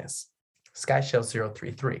Janice.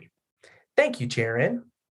 Skyshell033. Thank you, Jaren.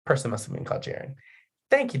 Person must have been called Jaren.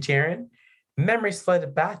 Thank you, Jaren. Memories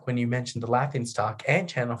flooded back when you mentioned the Laughingstock and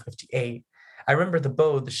Channel 58. I remember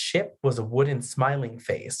the ship was a wooden smiling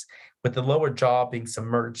face with the lower jaw being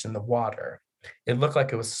submerged in the water. It looked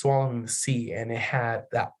like it was swallowing the sea, and it had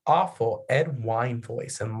that awful Ed Wine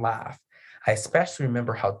voice and laugh. I especially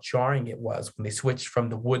remember how jarring it was when they switched from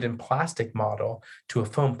the wooden plastic model to a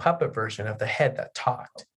foam puppet version of the head that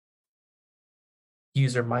talked.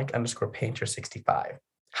 User Mike underscore painter 65.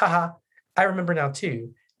 Haha, I remember now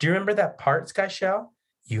too. Do you remember that part, Sky Shell?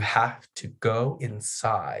 You have to go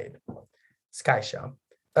inside. Sky Shell.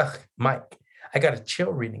 Ugh, Mike, I got a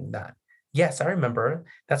chill reading that. Yes, I remember.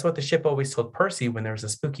 That's what the ship always told Percy when there was a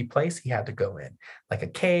spooky place he had to go in, like a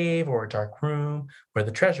cave or a dark room where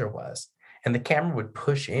the treasure was. And the camera would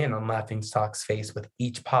push in on Laughingstock's face with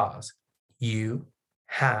each pause. You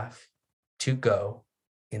have to go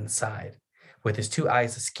inside. With his 2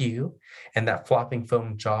 eyes askew and that flopping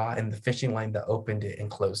foam jaw and the fishing line that opened it and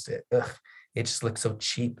closed it. Ugh, it just looked so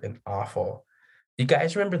cheap and awful. You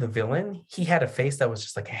guys remember the villain? He had a face that was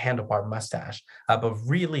just like a handlebar mustache, but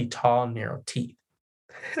really tall, narrow teeth.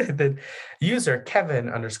 The user Kevin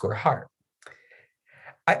underscore Hart.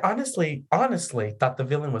 I honestly thought the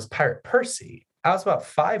villain was Pirate Percy. I was about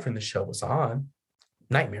 5 when the show was on.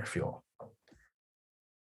 Nightmare fuel.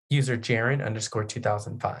 User Jaren underscore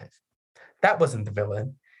 2005. That wasn't the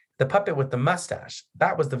villain. The puppet with the mustache,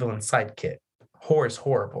 that was the villain's sidekick. Horace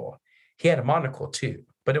Horrible. He had a monocle too,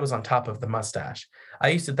 but it was on top of the mustache. I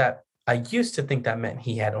used to think that meant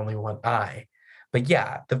he had only one eye. But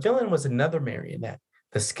yeah, the villain was another marionette,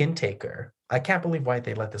 the Skin Taker. I can't believe why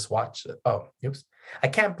they let us watch it. I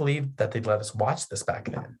can't believe that they'd let us watch this back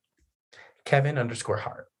then. Kevin underscore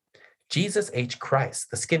Hart. Jesus H. Christ,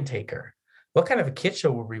 the Skin Taker. What kind of a kid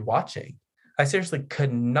show were we watching? I seriously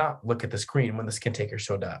could not look at the screen when the Skin Taker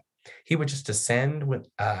showed up. He would just descend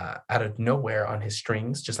out of nowhere on his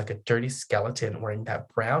strings, just like a dirty skeleton wearing that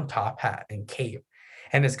brown top hat and cape,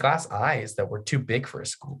 and his glass eyes that were too big for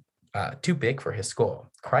his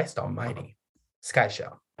skull. Christ Almighty.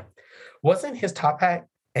 Skyshell. Wasn't his top hat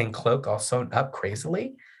and cloak all sewn up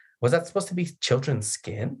crazily? Was that supposed to be children's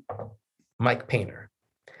skin? Mike Painter.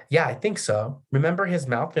 Yeah, I think so. Remember, his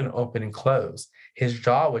mouth didn't open and close. His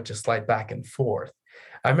jaw would just slide back and forth.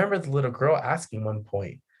 I remember the little girl asking at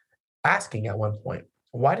one point,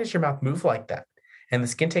 why does your mouth move like that? And the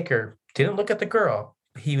Skin Taker didn't look at the girl.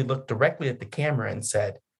 He looked directly at the camera and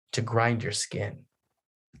said, to grind your skin.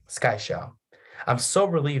 Skyshell. I'm so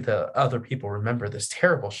relieved that other people remember this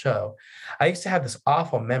terrible show. I used to have this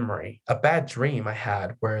awful memory, a bad dream I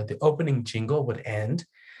had where the opening jingle would end.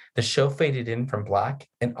 The show faded in from black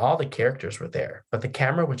and all the characters were there, but the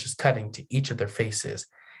camera was just cutting to each of their faces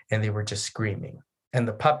and they were just screaming. And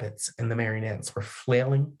the puppets and the marionettes were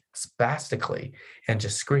flailing spastically and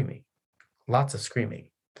just screaming. Lots of screaming.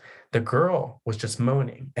 The girl was just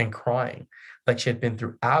moaning and crying like she had been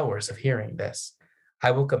through hours of hearing this.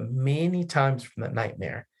 I woke up many times from the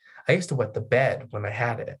nightmare. I used to wet the bed when I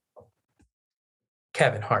had it.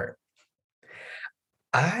 Kevin Hart.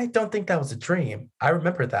 I don't think that was a dream. I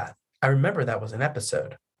remember that. I remember that was an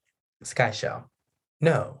episode. Sky Shell.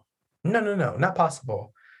 No, no, not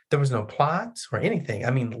possible. There was no plot or anything.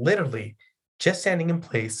 I mean, literally just standing in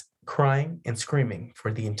place, crying and screaming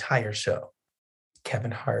for the entire show.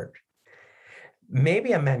 Kevin Hart.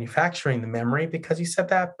 Maybe I'm manufacturing the memory because you said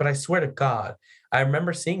that, but I swear to God, I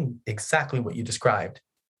remember seeing exactly what you described.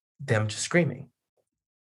 Them just screaming.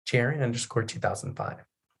 Jaren_2005.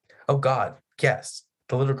 Oh God, yes,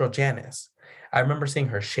 the little girl Janice. I remember seeing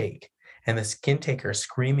her shake and the skin taker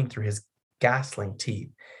screaming through his ghastly teeth,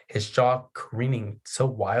 his jaw careening so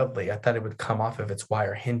wildly I thought it would come off of its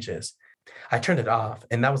wire hinges. I turned it off,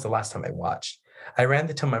 and that was the last time I watched. I ran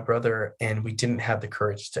to tell my brother, and we didn't have the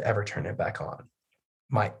courage to ever turn it back on.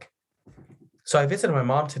 Mike. So I visited my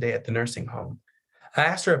mom today at the nursing home. I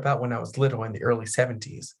asked her about when I was little in the early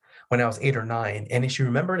 70s, when I was 8 or 9, and if she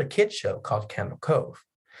remembered a kids show called Candle Cove.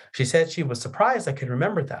 She said she was surprised I could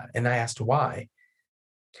remember that, and I asked why.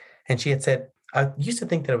 And she had said, I used to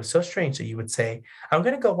think that it was so strange that you would say, I'm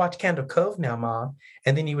going to go watch Candle Cove now, Mom.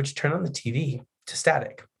 And then you would turn on the TV to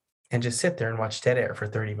static and just sit there and watch dead air for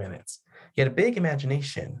 30 minutes. You had a big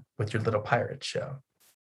imagination with your little pirate show.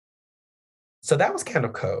 So that was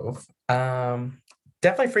Candle Cove.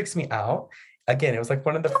 Definitely freaks me out. Again, it was like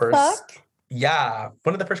one of the first. Yeah,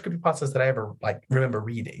 one of the first creepypastas that I ever like remember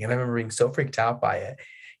reading. And I remember being so freaked out by it.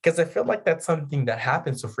 Because I feel like that's something that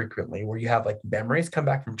happens so frequently where you have like memories come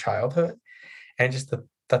back from childhood. And just the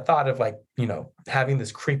thought of like, you know, having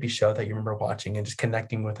this creepy show that you remember watching and just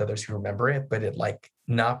connecting with others who remember it, but it like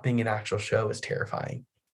not being an actual show is terrifying.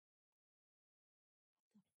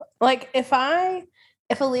 Like if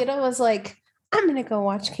Alita was like, I'm gonna go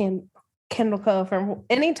watch Candle Cove or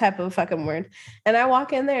any type of fucking word, and I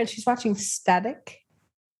walk in there and she's watching static.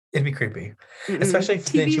 It'd be creepy. Especially if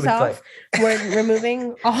then she TV's would off. like We're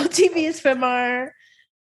removing all TVs from our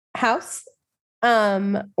house.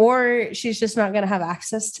 Or she's just not gonna have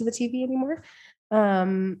access to the TV anymore.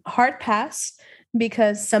 Hard pass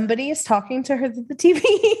because somebody is talking to her through the TV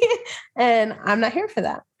and I'm not here for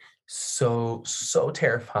that. so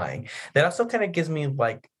terrifying. That also kind of gives me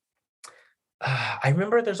like I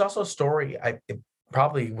remember there's also a story it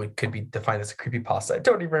probably could be defined as a creepypasta. I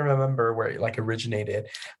don't even remember where it like originated,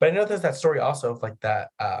 but I know there's that story also of like that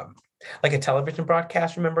like a television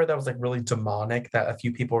broadcast, remember, that was like really demonic that a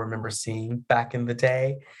few people remember seeing back in the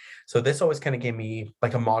day. So this always kind of gave me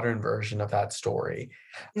like a modern version of that story.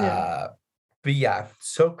 Yeah. But yeah,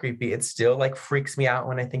 so creepy. It still like freaks me out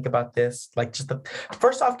when I think about this. Like just the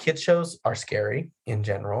first off, kids shows are scary in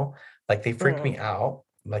general. Like they freak me out.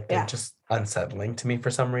 Like they're just unsettling to me for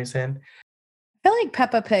some reason. I feel like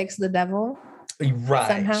Peppa Pig's the devil. Right.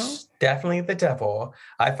 Somehow. Definitely the devil.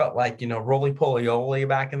 I felt like, you know, Roly Poly Oly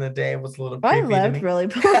back in the day was a little creepy. I loved Roly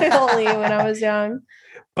Poly Oly when I was young.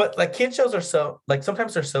 But like kid shows are so like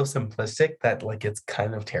sometimes they're so simplistic that like it's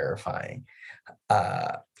kind of terrifying.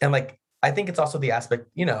 And like I think it's also the aspect,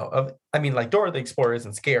 you know, of I mean, like Dora the Explorer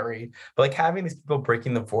isn't scary, but like having these people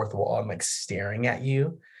breaking the fourth wall and like staring at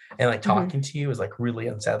you and like talking to you is like really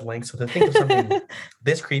unsettling. So to think of something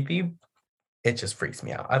this creepy, it just freaks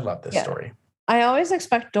me out. I love this story. I always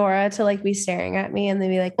expect Dora to like be staring at me and they'd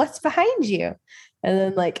be like, what's behind you? And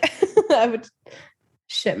then like I would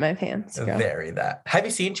shit my pants. Girl. Very that. Have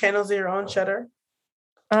you seen Channel Zero on Shudder?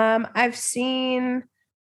 I've seen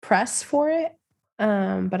press for it,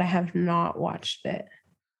 but I have not watched it.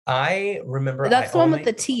 I remember that's the one with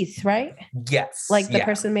the teeth, right? Yes. Like the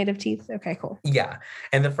person made of teeth. Okay, cool. Yeah.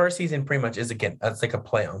 And the first season pretty much is again, it's like a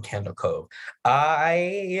play on Candle Cove.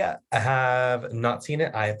 I have not seen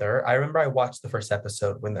it either. I remember I watched the first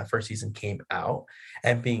episode when that first season came out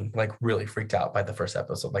and being like really freaked out by the first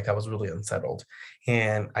episode. Like I was really unsettled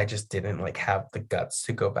and I just didn't like have the guts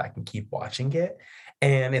to go back and keep watching it.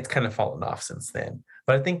 And it's kind of fallen off since then.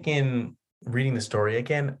 But I think in reading the story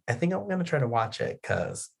again, I think I'm going to try to watch it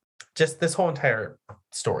because just this whole entire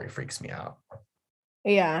story freaks me out.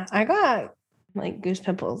 Yeah, I got like goose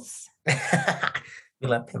pimples. We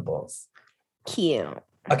love pimples. Cute.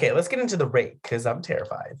 Okay, let's get into the rate because I'm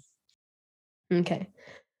terrified. Okay.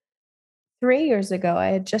 3 years ago, I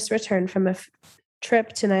had just returned from a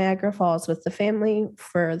trip to Niagara Falls with the family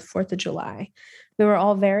for the 4th of July. We were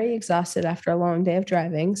all very exhausted after a long day of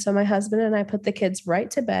driving, so my husband and I put the kids right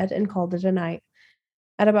to bed and called it a night.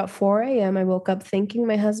 At about 4 a.m., I woke up thinking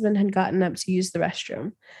my husband had gotten up to use the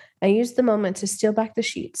restroom. I used the moment to steal back the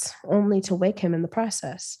sheets, only to wake him in the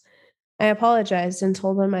process. I apologized and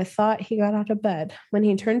told him I thought he got out of bed. When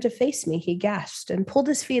he turned to face me, he gasped and pulled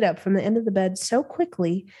his feet up from the end of the bed so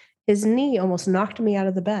quickly, his knee almost knocked me out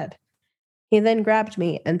of the bed. He then grabbed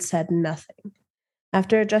me and said nothing.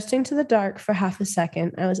 After adjusting to the dark for half a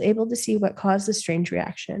second, I was able to see what caused the strange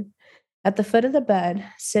reaction. At the foot of the bed,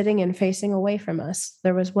 sitting and facing away from us,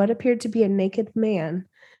 there was what appeared to be a naked man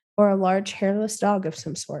or a large hairless dog of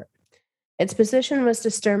some sort. Its position was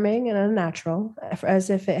disturbing and unnatural, as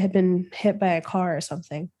if it had been hit by a car or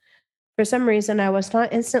something. For some reason, I was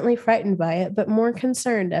not instantly frightened by it, but more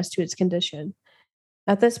concerned as to its condition.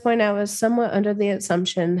 At this point, I was somewhat under the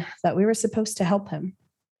assumption that we were supposed to help him.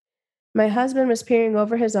 My husband was peering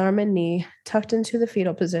over his arm and knee, tucked into the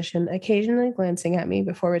fetal position, occasionally glancing at me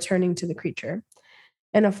before returning to the creature.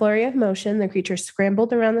 In a flurry of motion, the creature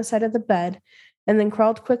scrambled around the side of the bed and then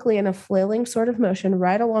crawled quickly in a flailing sort of motion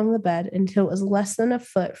right along the bed until it was less than a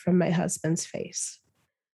foot from my husband's face.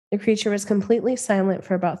 The creature was completely silent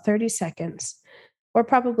for about 30 seconds, or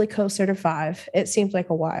probably closer to 5. It seemed like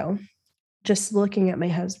a while, just looking at my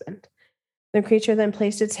husband. The creature then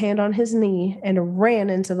placed its hand on his knee and ran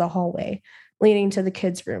into the hallway, leading to the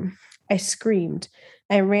kids' room. I screamed.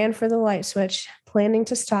 I ran for the light switch, planning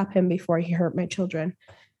to stop him before he hurt my children.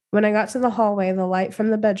 When I got to the hallway, the light from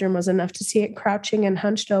the bedroom was enough to see it crouching and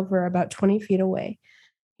hunched over about 20 feet away.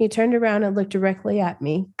 He turned around and looked directly at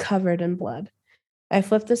me, covered in blood. I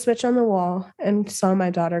flipped the switch on the wall and saw my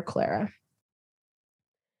daughter, Clara.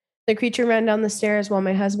 The creature ran down the stairs while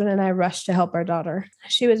my husband and I rushed to help our daughter.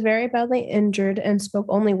 She was very badly injured and spoke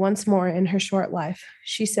only once more in her short life.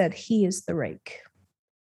 She said, "He is the rake."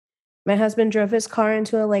 My husband drove his car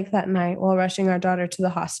into a lake that night while rushing our daughter to the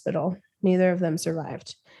hospital. Neither of them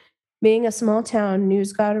survived. Being a small town,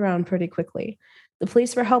 news got around pretty quickly. The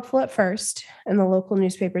police were helpful at first, and the local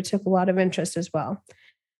newspaper took a lot of interest as well.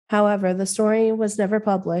 However, the story was never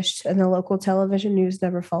published, and the local television news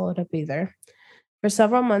never followed up either. For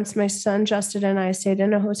several months, my son Justin and I stayed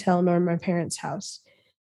in a hotel near my parents' house.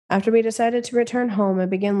 After we decided to return home, I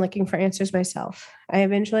began looking for answers myself. I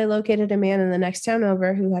eventually located a man in the next town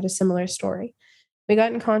over who had a similar story. We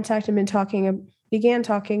got in contact and began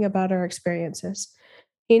talking about our experiences.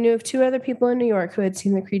 He knew of 2 other people in New York who had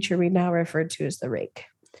seen the creature we now referred to as the rake.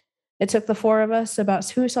 It took the 4 of us about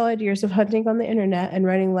 2 solid years of hunting on the internet and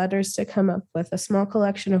writing letters to come up with a small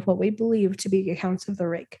collection of what we believed to be accounts of the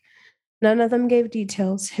rake. None of them gave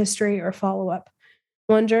details, history, or follow-up.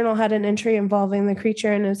 One journal had an entry involving the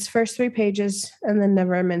creature in its first 3 pages and then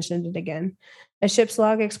never mentioned it again. A ship's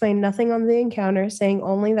log explained nothing on the encounter, saying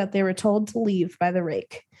only that they were told to leave by the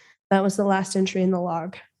rake. That was the last entry in the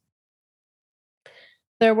log.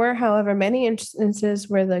 There were, however, many instances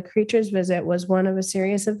where the creature's visit was one of a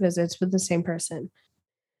series of visits with the same person.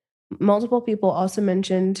 Multiple people also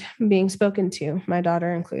mentioned being spoken to, my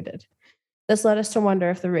daughter included. This led us to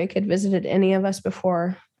wonder if the rake had visited any of us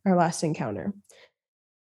before our last encounter.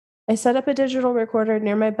 I set up a digital recorder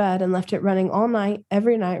near my bed and left it running all night,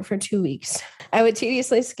 every night for 2 weeks. I would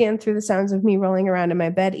tediously scan through the sounds of me rolling around in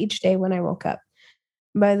my bed each day when I woke up.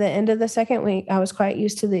 By the end of the second week, I was quite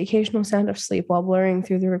used to the occasional sound of sleep while blurring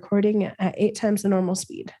through the recording at 8 times the normal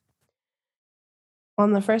speed.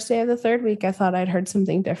 On the first day of the 3rd week, I thought I'd heard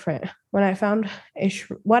something different. What I found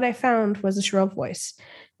was a shrill voice.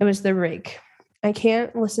 It was the rake. I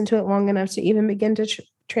can't listen to it long enough to even begin to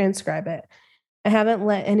transcribe it. I haven't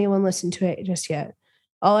let anyone listen to it just yet.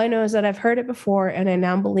 All I know is that I've heard it before, and I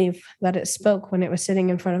now believe that it spoke when it was sitting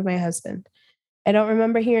in front of my husband. I don't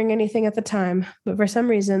remember hearing anything at the time, but for some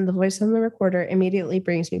reason, the voice on the recorder immediately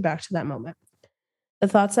brings me back to that moment. The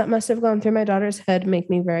thoughts that must have gone through my daughter's head make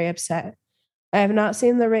me very upset. I have not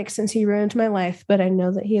seen the rake since he ruined my life, but I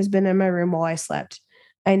know that he has been in my room while I slept.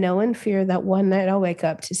 I know and fear that one night I'll wake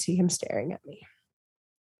up to see him staring at me.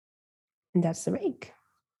 And that's the rake.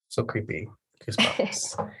 So creepy.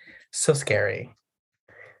 Goosebumps. So scary.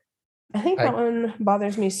 I think that one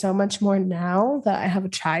bothers me so much more now that I have a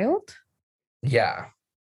child. Yeah.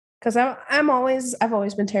 Because I've always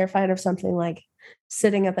been terrified of something like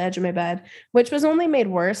sitting at the edge of my bed, which was only made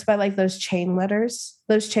worse by like those chain letter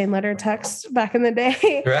texts back in the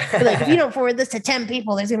day. Right. Like, if you don't forward this to 10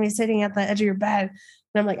 people, there's gonna be sitting at the edge of your bed.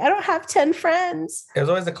 And I'm like, I don't have 10 friends. It was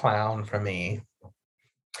always a clown for me.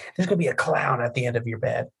 There's gonna be a clown at the end of your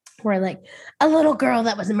bed. Or like a little girl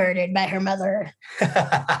that was murdered by her mother.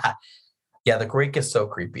 Yeah, the rake is so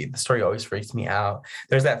creepy. The story always freaks me out.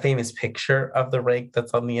 There's that famous picture of the rake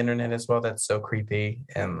that's on the internet as well. That's so creepy.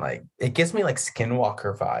 And like, it gives me like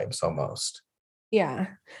Skinwalker vibes almost. Yeah,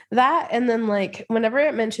 that. And then like, whenever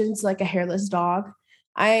it mentions like a hairless dog,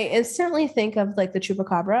 I instantly think of like the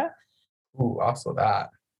chupacabra. Ooh, also that.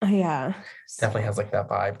 Yeah. Definitely has like that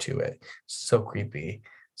vibe to it. So creepy.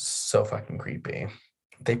 So fucking creepy.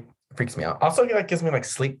 They freaks me out. Also, like gives me like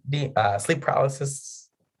sleep paralysis.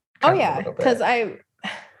 Oh kind of a yeah, little because bit.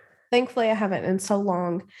 thankfully I haven't in so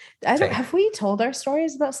long. Same. Have we told our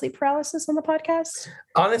stories about sleep paralysis on the podcast?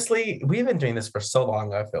 Honestly, we've been doing this for so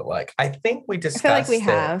long. I feel like I think we I feel like discussed we it.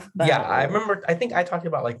 have, but Yeah, I remember. I think I talked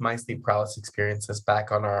about like my sleep paralysis experiences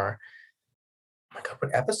back on our. Oh my god,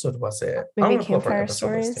 what episode was it? I'm maybe gonna pull up our campfire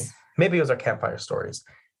episode listing. stories. Maybe it was our campfire stories.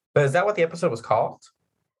 But is that what the episode was called?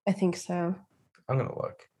 I think so. I'm gonna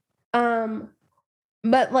look.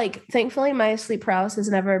 But like thankfully my sleep paralysis has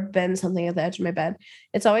never been something at the edge of my bed.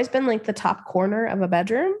 It's always been like the top corner of a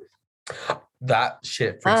bedroom. That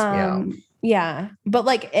shit freaks me out. Yeah. But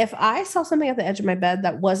like if I saw something at the edge of my bed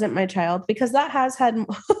that wasn't my child, because that has had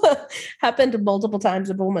happened multiple times,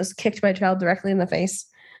 I've almost kicked my child directly in the face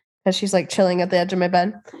as she's like chilling at the edge of my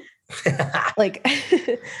bed. Like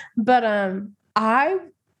but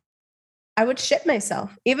I would shit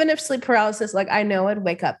myself. Even if sleep paralysis, like I know I'd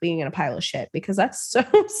wake up being in a pile of shit because that's so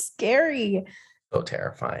scary. So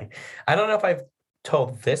terrifying. I don't know if I've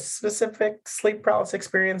told this specific sleep paralysis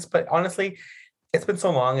experience, but honestly, it's been so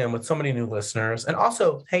long and with so many new listeners. And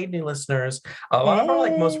also, hey, new listeners, a lot of our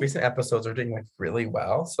like most recent episodes are doing like really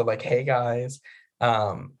well. So like, hey guys.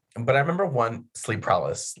 But I remember one sleep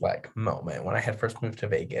paralysis like moment when I had first moved to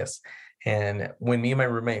Vegas. And when me and my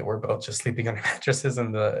roommate were both just sleeping on mattresses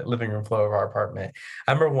in the living room floor of our apartment,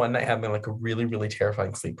 I remember one night having like a really, really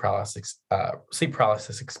terrifying sleep paralysis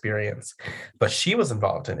experience. But she was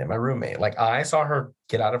involved in it, my roommate. Like I saw her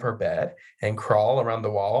get out of her bed and crawl around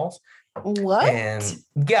the walls. What? And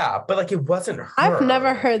yeah, but like it wasn't her. I've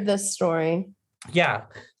never heard this story. Yeah,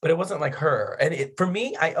 but it wasn't like her. And for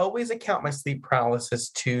me, I always account my sleep paralysis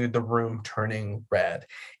to the room turning red.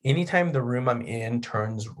 Anytime the room I'm in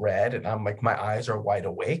turns red and I'm like, my eyes are wide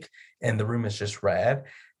awake and the room is just red,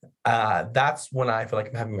 that's when I feel like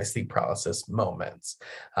I'm having my sleep paralysis moments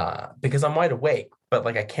because I'm wide awake, but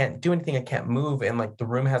like I can't do anything. I can't move. And like the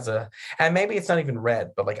room has and maybe it's not even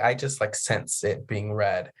red, but like I just like sense it being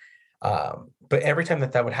red. But every time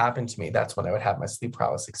that would happen to me, that's when I would have my sleep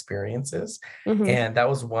paralysis experiences. Mm-hmm. And that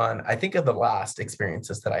was one, I think of the last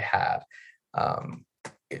experiences that I had.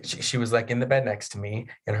 She was like in the bed next to me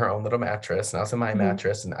in her own little mattress, and I was in my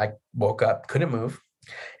mattress, and I woke up, couldn't move.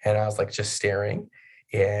 And I was like just staring.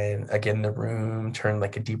 And again, the room turned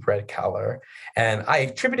like a deep red color. And I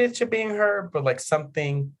attributed it to being her, but like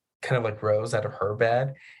something kind of like rose out of her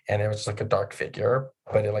bed. And it was just like a dark figure,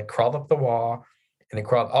 but it like crawled up the wall. And it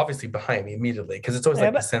crawled obviously behind me immediately because it's always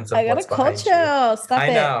like the sense of what's behind you.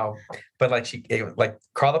 I know, but like it like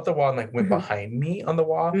crawled up the wall and like went behind me on the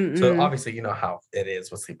wall. So obviously you know how it is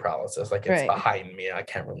with sleep paralysis. Like it's behind me, I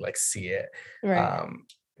can't really like see it. Right.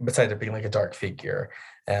 Besides it being like a dark figure,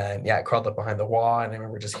 and yeah, it crawled up behind the wall, and I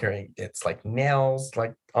remember just hearing its like nails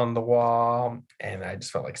like on the wall, and I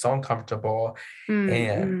just felt like so uncomfortable.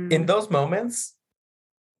 And in those moments,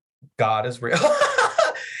 God is real.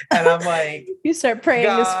 And I'm like, you start praying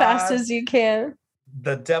as fast as you can.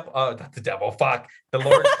 The devil, not the devil, fuck. The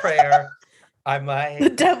Lord's Prayer. I'm like, the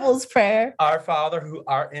devil's prayer. Our Father who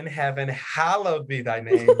art in heaven, hallowed be thy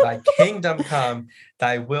name. Thy kingdom come,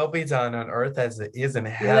 thy will be done on earth as it is in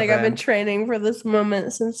heaven. Like I've been training for this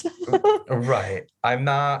moment since. Right. I'm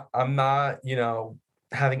not,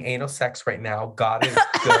 having anal sex right now. God is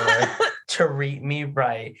good. Treat me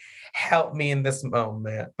right. Help me in this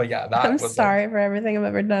moment. But yeah, I'm sorry for everything I've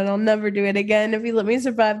ever done. I'll never do it again if you let me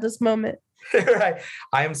survive this moment. Right.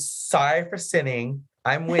 I'm sorry for sinning.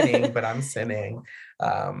 I'm winning, but I'm sinning.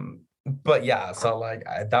 But yeah, so like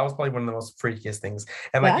that was probably one of the most freakiest things.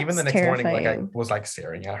 And like even the next morning, like I was like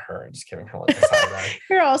staring at her and just giving her like a side eye.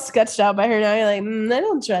 You're all sketched out by her now. You're like, I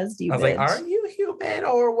don't trust you. I was like, aren't you human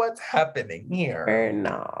or what's happening here? Or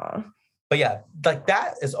nah. But yeah, like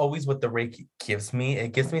that is always what the Reiki gives me.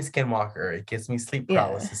 It gives me Skinwalker. It gives me sleep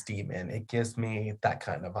paralysis demon. It gives me that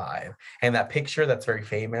kind of vibe. And that picture that's very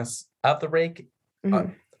famous of the Reiki,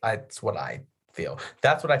 it's what I feel.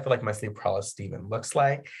 That's what I feel like my sleep paralysis demon looks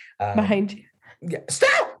like. Behind you. Yeah.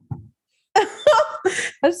 Stop!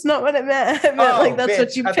 That's not what it meant. I meant like that's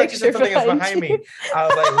what you pictured behind me. I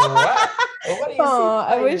was like, what?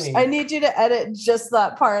 Well, what do you see? I need you to edit just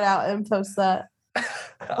that part out and post that.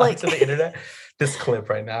 Like onto the internet. This clip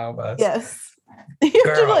right now, but yes. You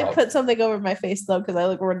have to like put something over my face though, because I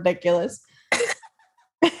look ridiculous.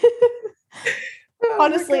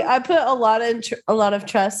 Honestly, I put a lot of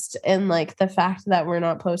trust in like the fact that we're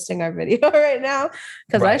not posting our video right now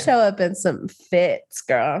because I show up in some fits,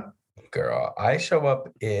 girl. I show up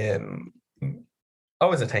in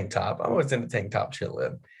always a tank top. I'm always in a tank top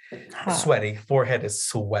chilling. Hot. Sweaty. Forehead is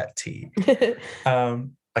sweaty.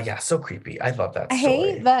 But yeah, so creepy. I love that I story.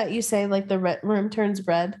 hate that you say like the room turns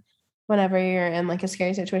red whenever you're in like a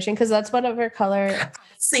scary situation, because that's whatever color.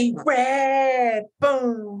 See red.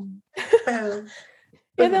 Boom. Boom.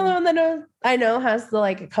 You're the only one that I know has the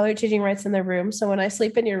like color changing lights in their room. So when I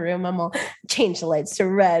sleep in your room, I'm all change the lights to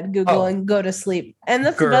red, Google, and go to sleep. And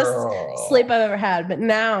that's the best sleep I've ever had. But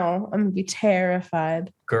now I'm gonna be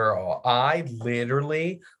terrified. Girl, I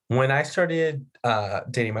literally, when I started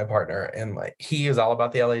dating my partner, and like he is all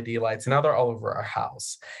about the LED lights, and now they're all over our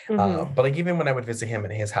house. But like even when I would visit him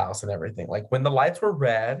in his house and everything, like when the lights were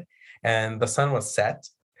red and the sun was set,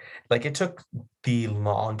 like it took the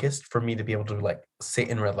longest for me to be able to like sit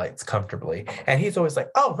in red lights comfortably. And he's always like,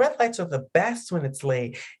 oh, red lights are the best when it's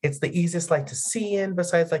late. It's the easiest light to see in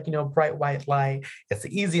besides like, bright white light. It's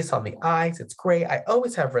the easiest on the eyes. It's great. I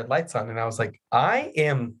always have red lights on. And I was like, I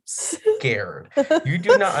am scared. You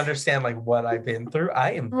do not understand like what I've been through.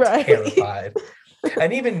 I am terrified.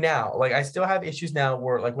 And even now, like I still have issues now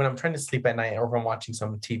where like when I'm trying to sleep at night or if I'm watching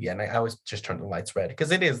some TV at night, I always just turn the lights red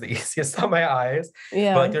because it is the easiest on my eyes.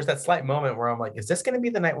 Yeah. But like there's that slight moment where I'm like, is this going to be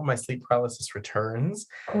the night when my sleep paralysis returns?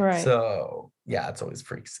 Right. So yeah,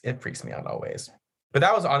 it freaks me out always. But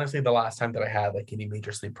that was honestly the last time that I had like any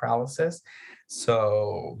major sleep paralysis.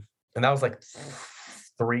 So, and that was like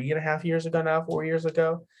 3.5 years ago now, 4 years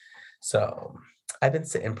ago. So I've been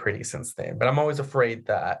sitting pretty since then, but I'm always afraid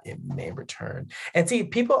that it may return. And see,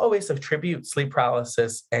 people always attribute sleep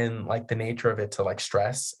paralysis and like the nature of it to like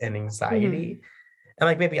stress and anxiety. And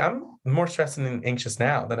like, maybe I'm more stressed and anxious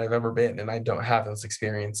now than I've ever been, and I don't have those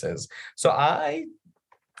experiences. So I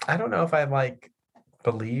don't know if I like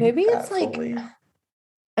believe maybe it's fully. Like,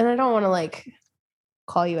 and I don't want to like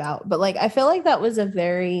call you out, but like, I feel like that was a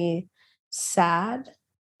very sad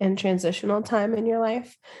and transitional time in your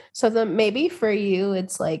life. So then maybe for you,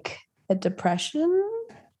 it's like a depression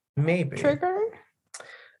trigger.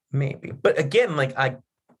 Maybe. But again, like I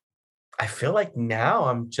feel like now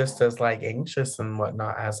I'm just as like anxious and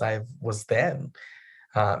whatnot as I was then.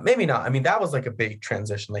 Maybe not. I mean, that was like a big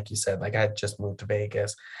transition, like you said. Like I had just moved to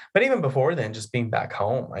Vegas. But even before then, just being back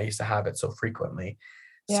home, I used to have it so frequently.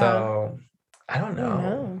 Yeah. So I don't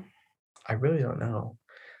know. I really don't know.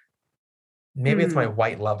 Maybe it's my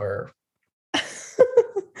white lover.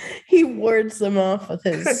 He wards them off with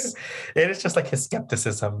his... It is just like his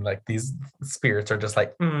skepticism. Like these spirits are just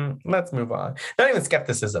like, let's move on. Not even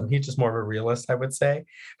skepticism. He's just more of a realist, I would say.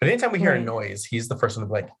 But anytime we hear a noise, he's the first one to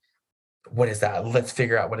be like, what is that? Let's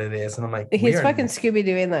figure out what it is. And I'm like, he's fucking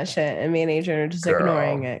Scooby-Dooing that shit. And me and Adrian are just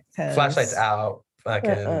ignoring it. Flashlights out.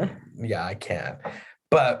 Yeah, I can't.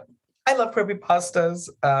 But I love creepypastas.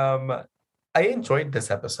 I enjoyed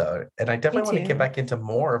this episode, and I definitely want to get back into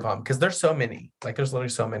more of them because there's so many. Like, there's literally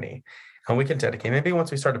so many, and we can dedicate. Maybe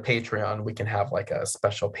once we start a Patreon, we can have like a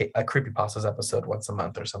special a creepypastas episode once a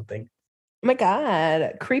month or something. Oh my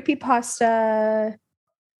god, creepypasta!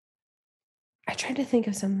 I tried to think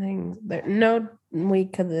of something. No, we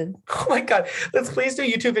could. Oh my god, let's please do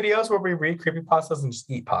YouTube videos where we read creepypastas and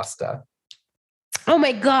just eat pasta. Oh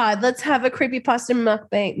my god, let's have a creepypasta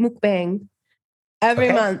mukbang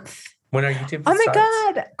every month. When our YouTube Oh my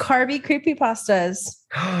god, carby creepypastas.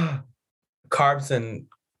 Carbs and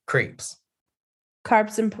creeps.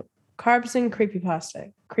 Carbs and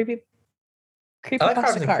creepypasta. Creepypasta like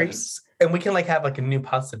carbs and creeps. And we can like have like a new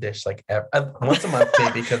pasta dish like once a month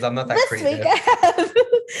maybe because I'm not that creative.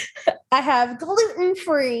 I have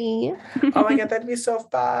gluten-free. Oh my god, that'd be so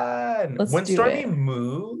fun. When Stormy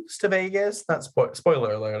moves to Vegas, not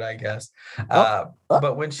spoiler alert, I guess.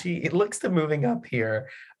 But when it looks to moving up here,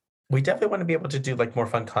 we definitely want to be able to do like more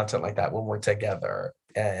fun content like that when we're together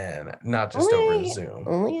and not just over Zoom.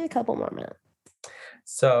 Only a couple more minutes.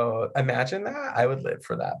 So imagine that. I would live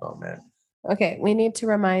for that moment. Okay, we need to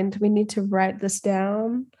write this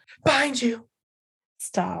down. Behind you.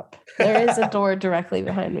 Stop. There is a door directly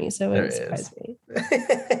behind me, so it would surprise me.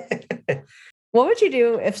 What would you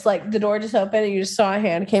do if like the door just opened and you just saw a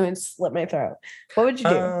hand came and slit my throat? What would you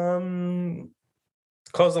do?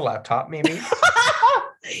 Close the laptop, maybe.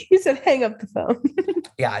 You said hang up the phone.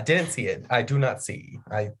 Yeah, I didn't see it. I do not see.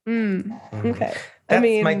 Okay.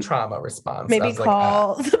 That's my trauma response. Maybe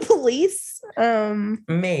call the police.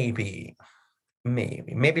 Maybe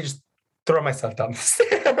just throw myself down the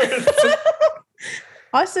stairs.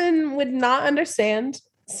 Austin would not understand.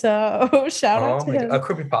 So shout out to him. A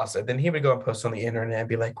creepypasta. Then he would go and post on the internet and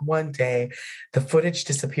be like, one day the footage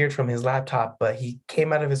disappeared from his laptop, but he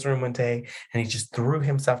came out of his room one day and he just threw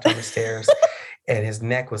himself down the stairs and his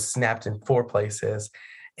neck was snapped in 4 places.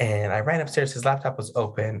 And I ran upstairs, his laptop was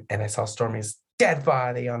open, and I saw Stormy's dead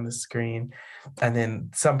body on the screen. And then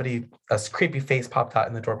a creepy face popped out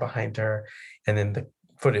in the door behind her. And then the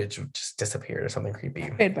footage just disappeared or something creepy.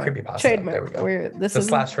 Trademark. Creepy pasta. Trademark. There we go. This The is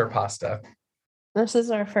slasher pasta. This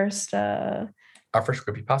is our first. Our first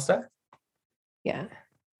creepy pasta? Yeah.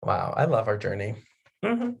 Wow. I love our journey.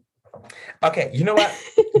 Mm-hmm. Okay, you know what?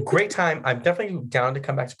 Great time. I'm definitely down to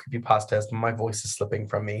come back to creepypastas. My voice is slipping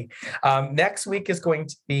from me. Next week is going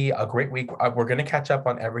to be a great week. We're going to catch up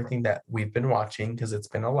on everything that we've been watching because it's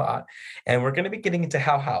been a lot. And we're going to be getting into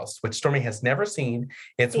Hell House, which Stormy has never seen.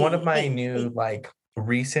 It's one of my new,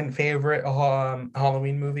 recent favorite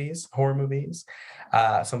Halloween movies, horror movies.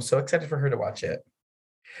 So I'm so excited for her to watch it.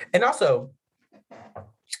 And also,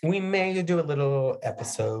 we may do a little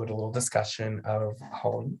episode, a little discussion of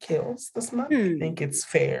Halloween Kills this month. I think it's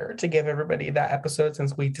fair to give everybody that episode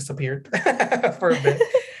since we disappeared for a bit.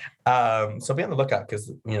 So be on the lookout because,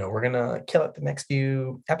 we're going to kill it the next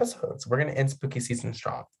few episodes. We're going to end spooky season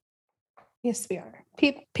strong. Yes, we are.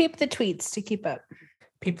 Peep the tweets to keep up.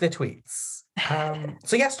 Peep the tweets.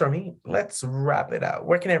 So yeah, Stormy, let's wrap it out.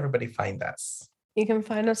 Where can everybody find us? You can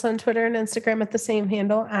find us on Twitter and Instagram at the same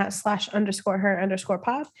handle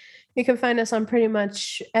 @/_her_pod. You can find us on pretty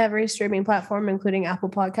much every streaming platform, including Apple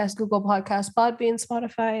Podcasts, Google Podcasts, Podbean,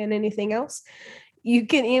 Spotify, and anything else. You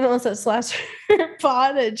can email us at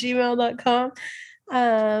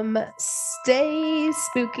 /herpod@gmail.com. Stay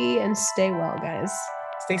spooky and stay well, guys.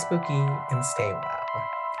 Stay spooky and stay well.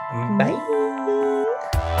 Bye.